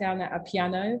sat down at a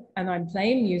piano and I'm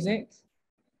playing music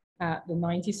at the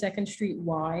 92nd Street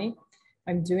Y.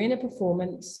 I'm doing a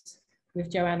performance with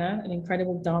Joanna, an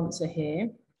incredible dancer here,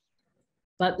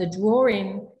 but the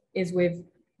drawing is with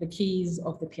the keys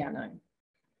of the piano.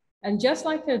 And just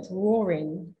like a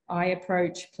drawing, I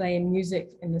approach playing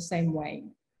music in the same way.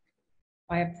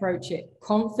 I approach it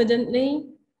confidently,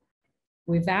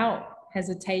 without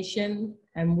hesitation,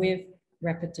 and with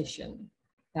repetition.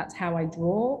 That's how I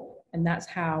draw, and that's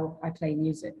how I play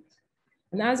music.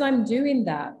 And as I'm doing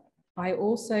that, I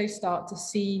also start to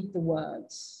see the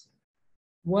words.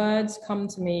 Words come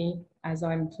to me as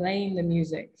I'm playing the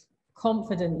music,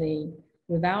 confidently,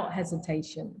 without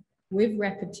hesitation, with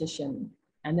repetition.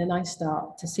 And then I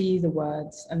start to see the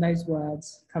words, and those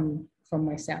words come from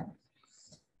myself.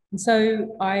 And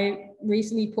so I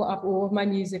recently put up all of my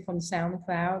music on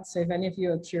SoundCloud. So if any of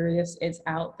you are curious, it's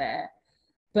out there.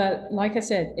 But like I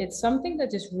said, it's something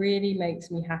that just really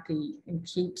makes me happy and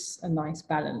keeps a nice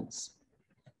balance.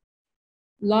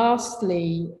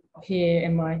 Lastly, here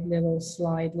in my little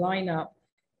slide lineup,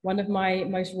 one of my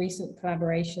most recent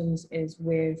collaborations is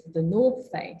with the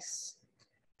North Face.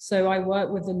 So I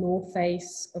work with the North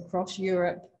Face across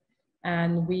Europe,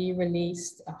 and we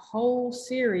released a whole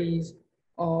series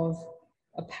of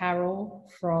apparel,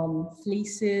 from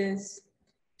fleeces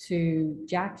to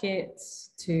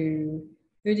jackets to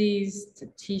hoodies to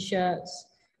t-shirts.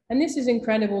 And this is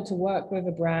incredible to work with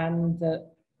a brand that,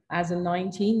 as a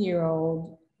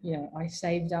 19-year-old, I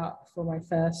saved up for my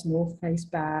first North Face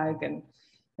bag.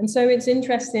 And so it's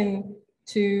interesting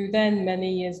to then,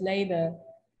 many years later,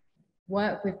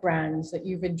 work with brands that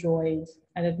you've enjoyed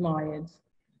and admired,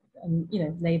 and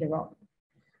later on.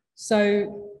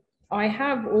 So I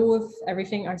have all of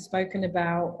everything I've spoken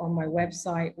about on my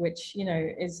website, which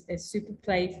is super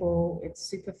playful. It's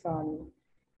super fun.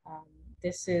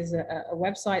 This is a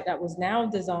website that was now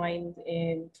designed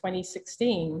in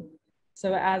 2016.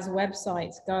 So as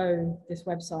websites go, this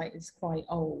website is quite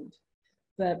old.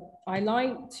 But I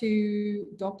like to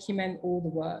document all the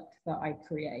work that I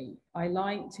create. I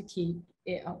like to keep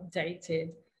it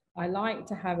updated. I like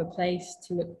to have a place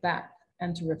to look back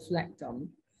and to reflect on.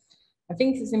 I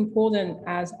think it's important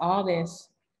as artists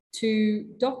to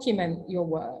document your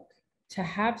work, to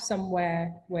have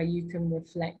somewhere where you can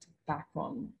reflect back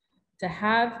on, to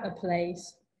have a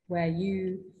place where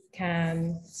you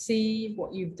can see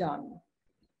what you've done.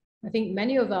 I think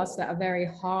many of us that are very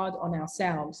hard on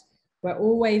ourselves, we're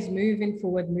always moving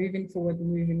forward,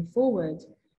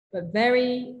 but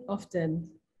very often,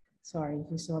 sorry if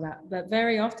you saw that, but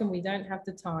very often we don't have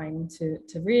the time to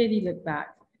really look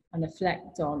back and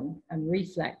reflect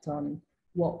on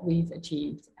what we've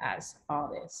achieved as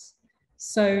artists.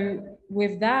 So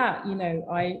with that,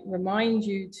 I remind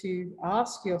you to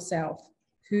ask yourself,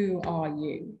 who are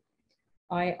you?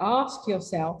 I ask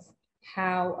yourself,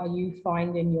 how are you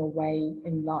finding your way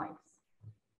in life?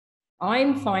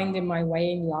 I'm finding my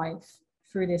way in life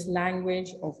through this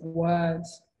language of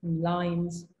words and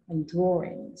lines and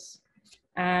drawings.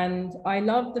 And I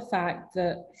love the fact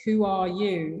that who are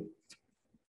you,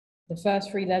 the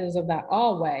first three letters of that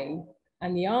are way,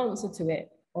 and the answer to it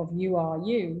of you are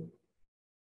you,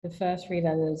 the first three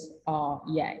letters are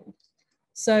yay.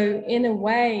 So in a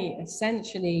way,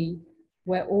 essentially,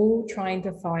 we're all trying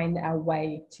to find our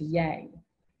way to yay.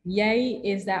 Yay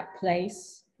is that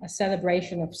place, a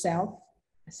celebration of self,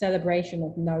 a celebration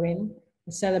of knowing,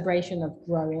 a celebration of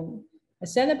growing, a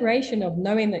celebration of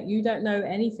knowing that you don't know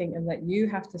anything and that you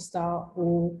have to start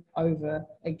all over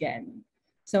again.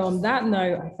 So on that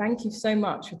note, I thank you so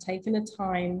much for taking the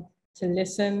time to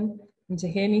listen and to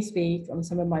hear me speak on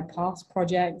some of my past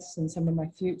projects and some of my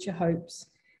future hopes.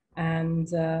 And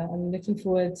I'm looking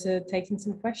forward to taking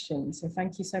some questions. So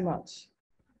thank you so much.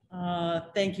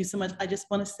 Thank you so much. I just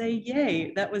want to say,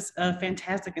 yay, that was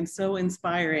fantastic and so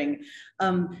inspiring.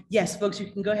 Yes, folks, you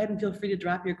can go ahead and feel free to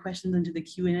drop your questions into the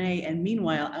Q&A. And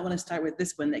meanwhile, I want to start with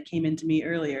this one that came into me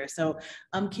earlier. So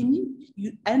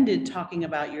you ended talking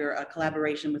about your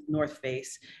collaboration with North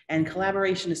Face, and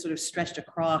collaboration is sort of stretched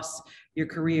across your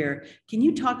career. Can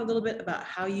you talk a little bit about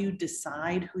how you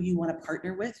decide who you want to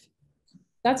partner with?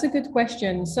 That's a good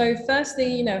question. So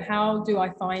firstly, how do I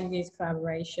find these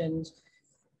collaborations?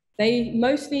 They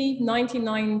mostly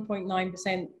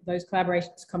 99.9% those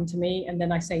collaborations come to me, and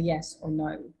then I say yes or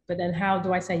no. But then how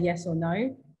do I say yes or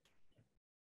no?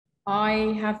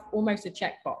 I have almost a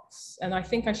checkbox, and I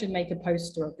think I should make a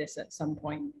poster of this at some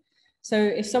point. So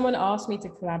if someone asks me to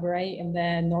collaborate and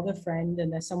they're not a friend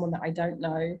and they're someone that I don't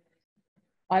know,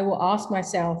 I will ask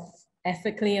myself,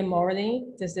 ethically and morally,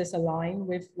 does this align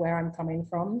with where I'm coming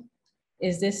from?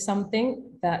 Is this something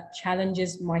that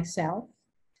challenges myself?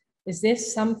 Is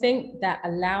this something that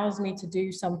allows me to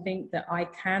do something that I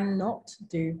cannot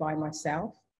do by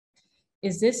myself?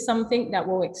 Is this something that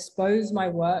will expose my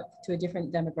work to a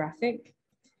different demographic?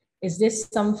 Is this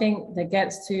something that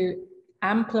gets to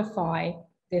amplify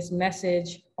this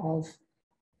message of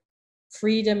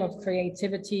freedom of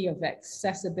creativity, of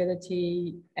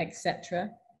accessibility,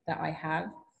 etc., that I have?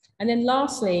 And then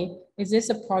lastly, is this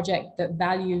a project that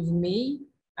values me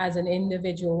as an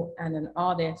individual and an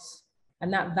artist?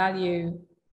 And that value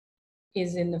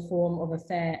is in the form of a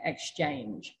fair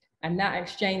exchange. And that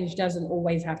exchange doesn't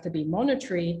always have to be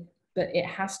monetary, but it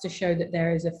has to show that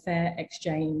there is a fair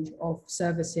exchange of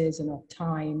services and of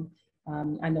time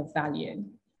and of value.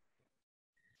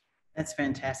 That's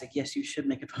fantastic. Yes, you should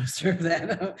make a poster of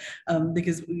that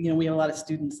because we have a lot of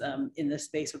students in this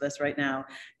space with us right now,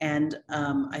 and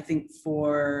I think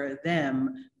for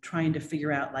them, trying to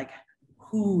figure out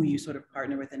who you sort of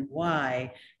partner with and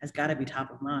why has got to be top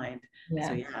of mind. Yeah.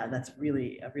 So yeah, that's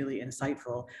really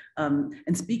insightful.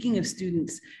 And speaking of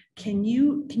students, can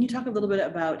you talk a little bit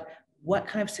about what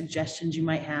kind of suggestions you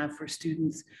might have for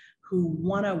students who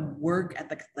want to work at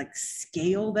the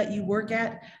scale that you work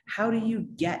at? How do you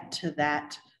get to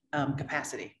that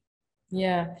capacity?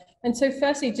 Yeah. And so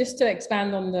firstly, just to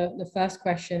expand on the first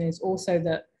question is also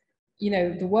that, you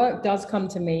know, the work does come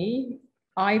to me.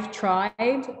 I've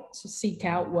tried to seek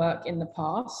out work in the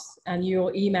past, and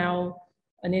you'll email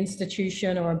an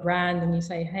institution or a brand and you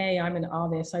say, hey, I'm an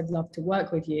artist, I'd love to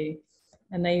work with you.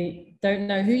 And they don't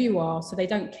know who you are, so they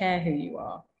don't care who you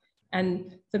are.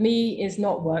 And for me, it's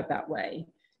not work that way.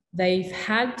 They've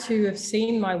had to have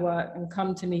seen my work and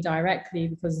come to me directly,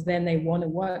 because then they want to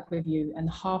work with you, and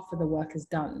half of the work is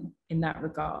done in that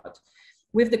regard.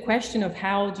 With the question of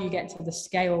how do you get to the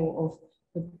scale of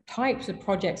the types of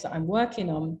projects that I'm working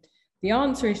on, the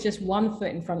answer is just one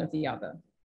foot in front of the other.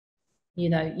 You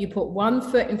know, you put one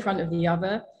foot in front of the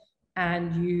other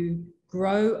and you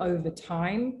grow over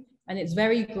time, and it's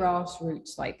very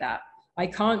grassroots like that. I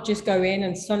can't just go in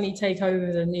and suddenly take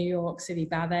over the New York City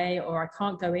Ballet, or I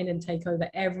can't go in and take over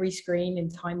every screen in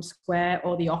Times Square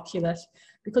or the Oculus,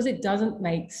 because it doesn't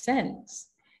make sense.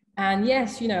 And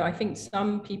yes, you know, I think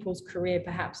some people's career,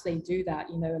 perhaps they do that,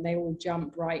 you know, and they all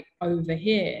jump right over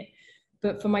here.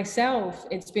 But for myself,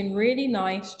 it's been really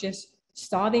nice just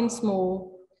starting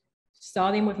small,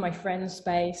 starting with my friend's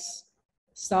space,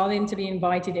 starting to be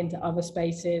invited into other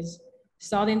spaces,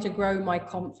 starting to grow my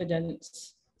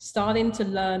confidence, starting to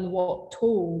learn what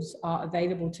tools are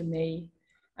available to me.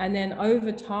 And then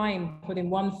over time, putting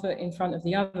one foot in front of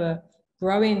the other,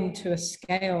 growing to a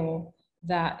scale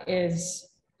that is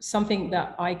something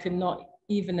that I could not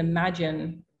even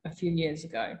imagine a few years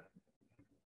ago.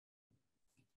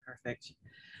 Perfect.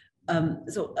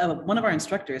 One of our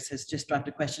instructors has just dropped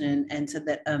a question in and said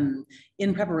that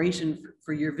in preparation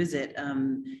for your visit,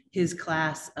 his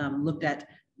class looked at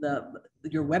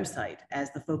your website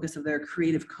as the focus of their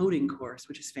creative coding course,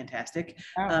 which is fantastic.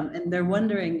 Wow. And they're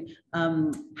wondering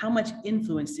how much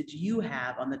influence did you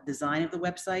have on the design of the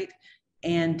website?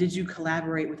 And did you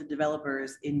collaborate with the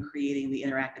developers in creating the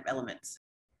interactive elements?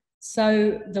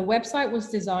 So the website was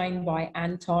designed by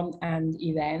Anton and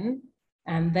Irene,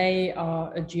 and they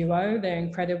are a duo. They're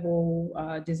incredible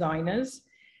designers.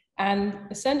 And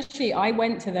essentially, I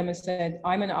went to them and said,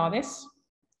 I'm an artist.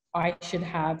 I should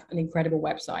have an incredible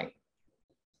website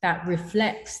that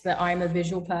reflects that I'm a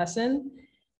visual person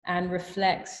and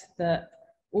reflects that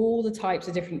all the types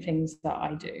of different things that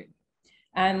I do.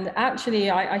 And actually,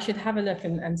 I should have a look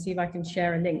and see if I can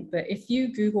share a link. But if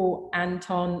you Google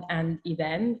Anton and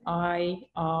Irene,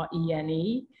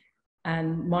 IRENE,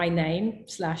 and my name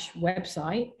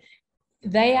 /website,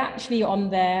 they actually on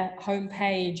their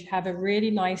homepage have a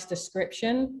really nice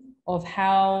description of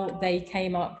how they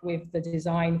came up with the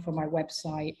design for my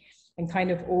website, and kind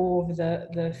of all of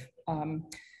the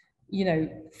you know,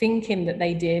 thinking that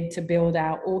they did to build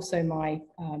out also my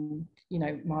you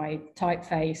know, my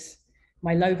typeface,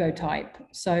 my logo type.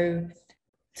 So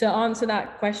to answer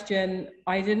that question,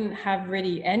 I didn't have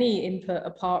really any input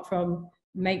apart from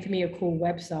make me a cool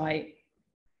website.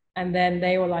 And then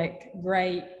they were like,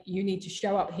 great, you need to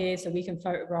show up here so we can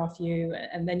photograph you.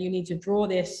 And then you need to draw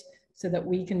this so that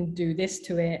we can do this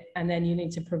to it. And then you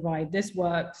need to provide this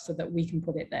work so that we can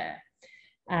put it there.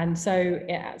 And so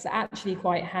it's actually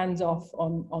quite hands-off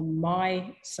on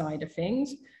my side of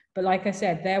things. But like I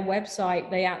said, their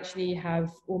website, they actually have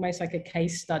almost like a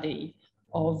case study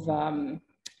of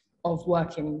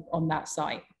working on that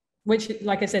site, which,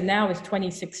 like I said, now is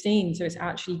 2016. So it's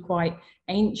actually quite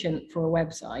ancient for a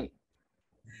website.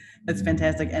 That's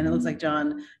fantastic. And it looks like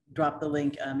John dropped the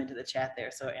link into the chat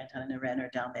there. So Anton and Irene are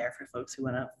down there for folks who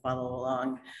want to follow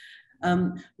along.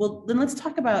 Well, then let's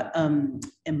talk about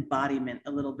embodiment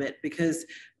a little bit, because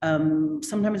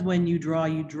sometimes when you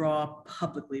draw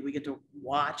publicly. We get to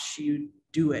watch you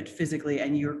do it physically,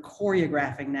 and you're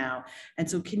choreographing now. And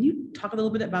so can you talk a little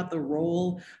bit about the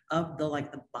role of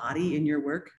the body in your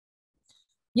work?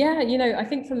 Yeah, you know, I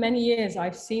think for many years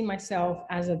I've seen myself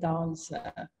as a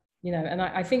dancer, you know, and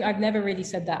I think I've never really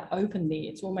said that openly.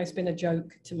 It's almost been a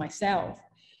joke to myself.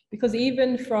 Because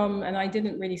even from, and I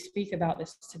didn't really speak about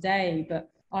this today, but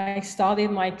I started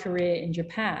my career in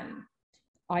Japan.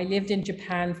 I lived in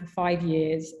Japan for 5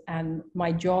 years, and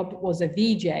my job was a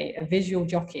VJ, a visual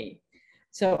jockey.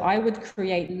 So I would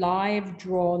create live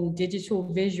drawn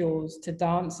digital visuals to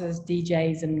dancers,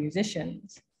 DJs, and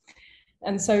musicians.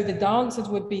 And so the dancers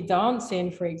would be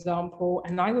dancing, for example,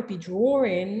 and I would be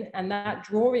drawing, and that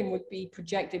drawing would be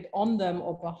projected on them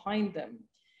or behind them.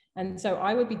 And so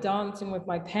I would be dancing with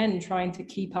my pen, trying to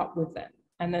keep up with them.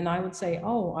 And then I would say,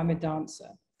 oh, I'm a dancer.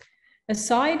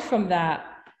 Aside from that,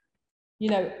 you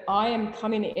know, I am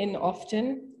coming in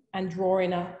often and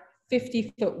drawing a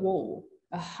 50-foot wall,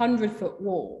 a 100-foot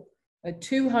wall, a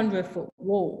 200-foot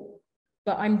wall,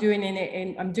 but I'm doing it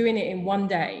in 1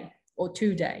 day or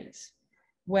 2 days.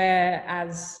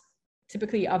 Whereas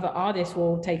typically other artists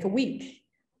will take a week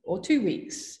or 2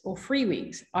 weeks or 3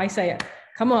 weeks. I say,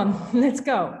 come on, let's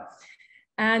go.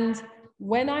 And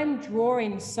when I'm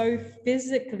drawing so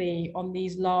physically on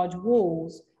these large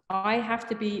walls, I have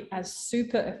to be as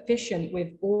super efficient with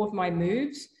all of my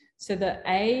moves so that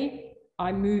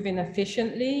I'm moving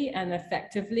efficiently and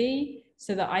effectively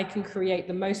so that I can create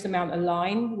the most amount of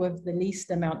line with the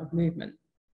least amount of movement.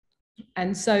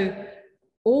 And so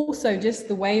also just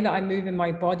the way that I move in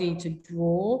my body to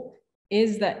draw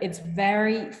is that it's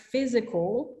very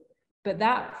physical, but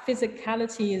that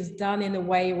physicality is done in a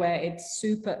way where it's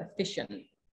super efficient.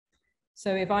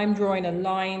 So if I'm drawing a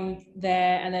line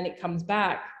there and then it comes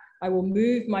back, I will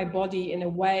move my body in a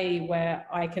way where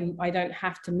I don't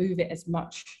have to move it as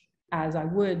much as I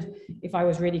would if I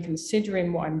was really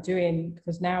considering what I'm doing,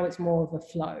 because now it's more of a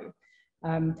flow.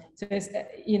 So it's,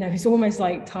 it's almost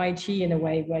like Tai Chi in a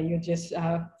way where you're just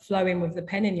flowing with the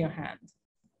pen in your hand.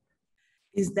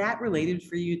 Is that related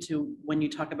for you to when you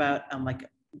talk about like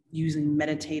using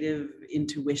meditative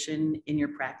intuition in your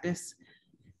practice?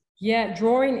 Yeah,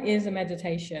 drawing is a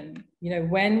meditation.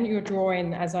 When you're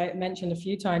drawing, as I mentioned a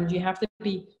few times, you have to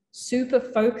be super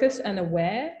focused and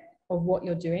aware of what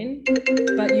you're doing,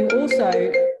 but you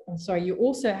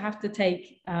also have to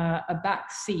take a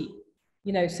back seat.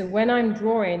 So when I'm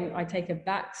drawing, I take a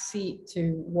back seat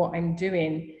to what I'm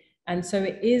doing. And so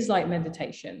it is like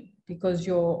meditation because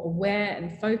you're aware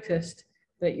and focused,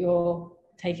 but you're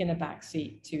taking a back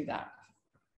seat to that.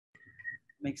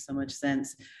 Makes so much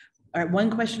sense. All right,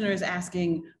 one questioner is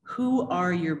asking, who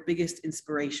are your biggest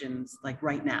inspirations like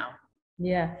right now?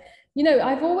 Yeah,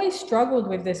 I've always struggled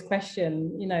with this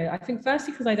question. I think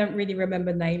firstly, because I don't really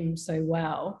remember names so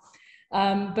well.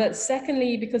 But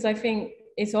secondly, because I think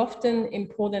it's often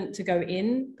important to go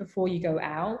in before you go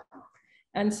out.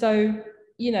 And so,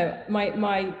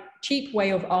 my cheap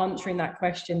way of answering that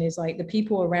question is like the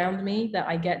people around me that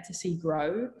I get to see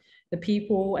grow, the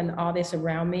people and artists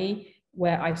around me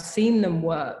where I've seen them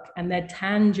work and they're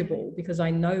tangible because I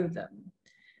know them.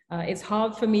 It's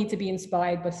hard for me to be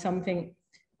inspired by something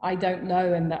I don't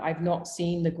know and that I've not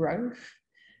seen the growth.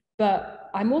 But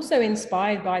I'm also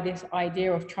inspired by this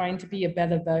idea of trying to be a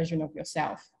better version of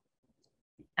yourself.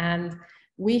 And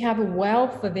we have a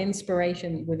wealth of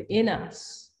inspiration within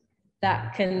us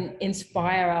that can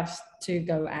inspire us to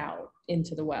go out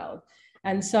into the world.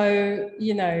 And so,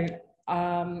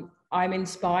 I'm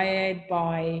inspired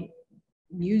by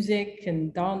music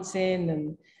and dancing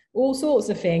and all sorts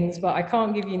of things, but I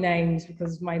can't give you names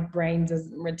because my brain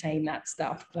doesn't retain that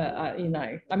stuff. But,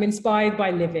 I'm inspired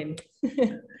by living.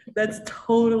 That's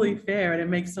totally fair. And it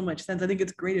makes so much sense. I think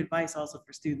it's great advice also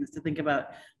for students to think about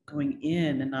going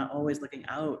in and not always looking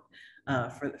out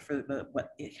for what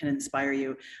it can inspire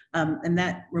you. And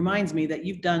that reminds me that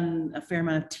you've done a fair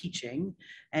amount of teaching,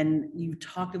 and you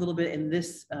talked a little bit in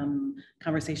this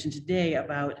conversation today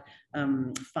about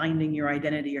finding your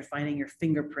identity or finding your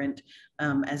fingerprint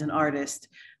as an artist.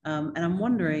 And I'm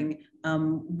wondering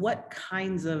what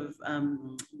kinds of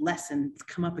lessons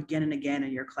come up again and again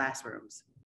in your classrooms?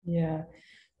 Yeah.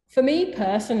 For me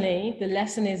personally, the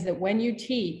lesson is that when you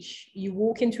teach, you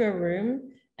walk into a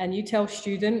room and you tell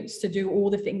students to do all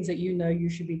the things that you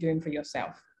should be doing for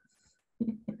yourself.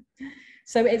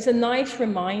 So it's a nice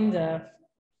reminder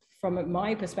from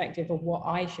my perspective of what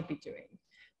I should be doing.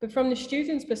 But from the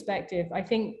student's perspective, I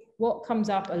think what comes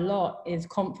up a lot is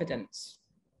confidence.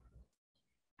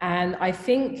 And I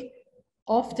think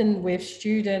often with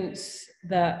students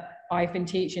that I've been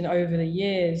teaching over the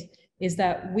years is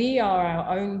that we are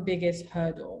our own biggest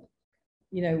hurdle.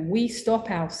 We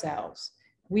stop ourselves.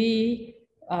 We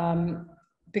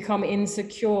become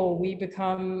insecure. We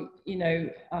become,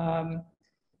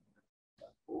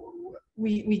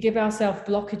 we give ourselves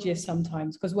blockages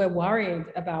sometimes because we're worried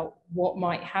about what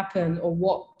might happen or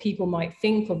what people might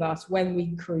think of us when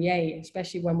we create,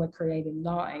 especially when we're creating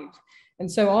live.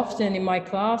 And so often in my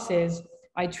classes,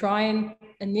 I try and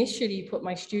initially put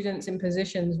my students in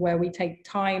positions where we take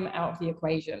time out of the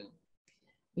equation.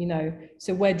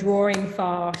 So we're drawing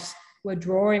fast, we're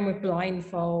drawing with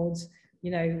blindfolds,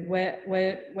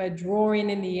 we're drawing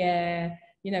in the air,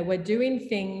 we're doing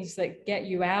things that get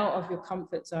you out of your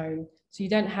comfort zone so you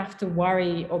don't have to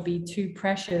worry or be too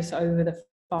precious over the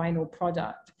final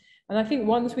product. And I think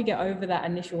once we get over that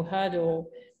initial hurdle,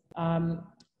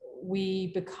 we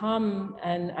become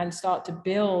and start to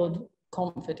build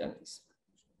confidence.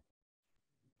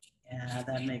 Yeah,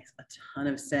 that makes a ton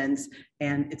of sense.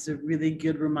 And it's a really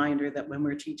good reminder that when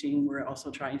we're teaching, we're also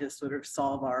trying to sort of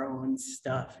solve our own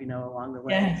stuff, along the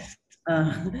way. Yes.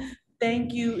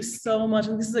 Thank you so much.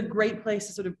 And this is a great place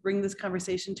to sort of bring this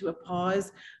conversation to a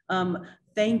pause.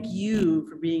 Thank you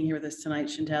for being here with us tonight,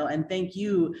 Shantell, and thank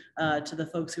you to the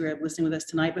folks who are listening with us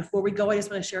tonight. Before we go, I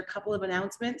just want to share a couple of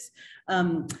announcements.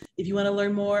 If you want to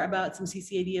learn more about some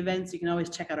CCAD events, you can always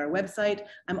check out our website.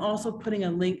 I'm also putting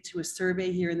a link to a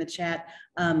survey here in the chat.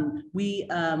 We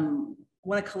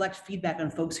want to collect feedback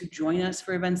on folks who join us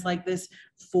for events like this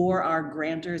for our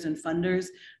grantors and funders.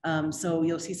 So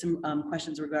you'll see some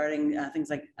questions regarding things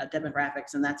like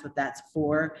demographics, and that's what that's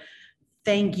for.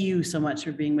 Thank you so much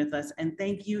for being with us. And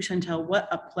thank you, Shantell. What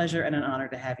a pleasure and an honor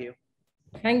to have you.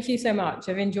 Thank you so much.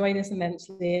 I've enjoyed this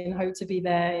immensely and hope to be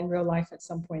there in real life at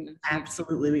some point.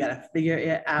 Absolutely. We got to figure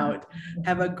it out.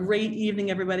 Have a great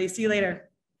evening, everybody. See you later.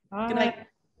 Bye. Good night.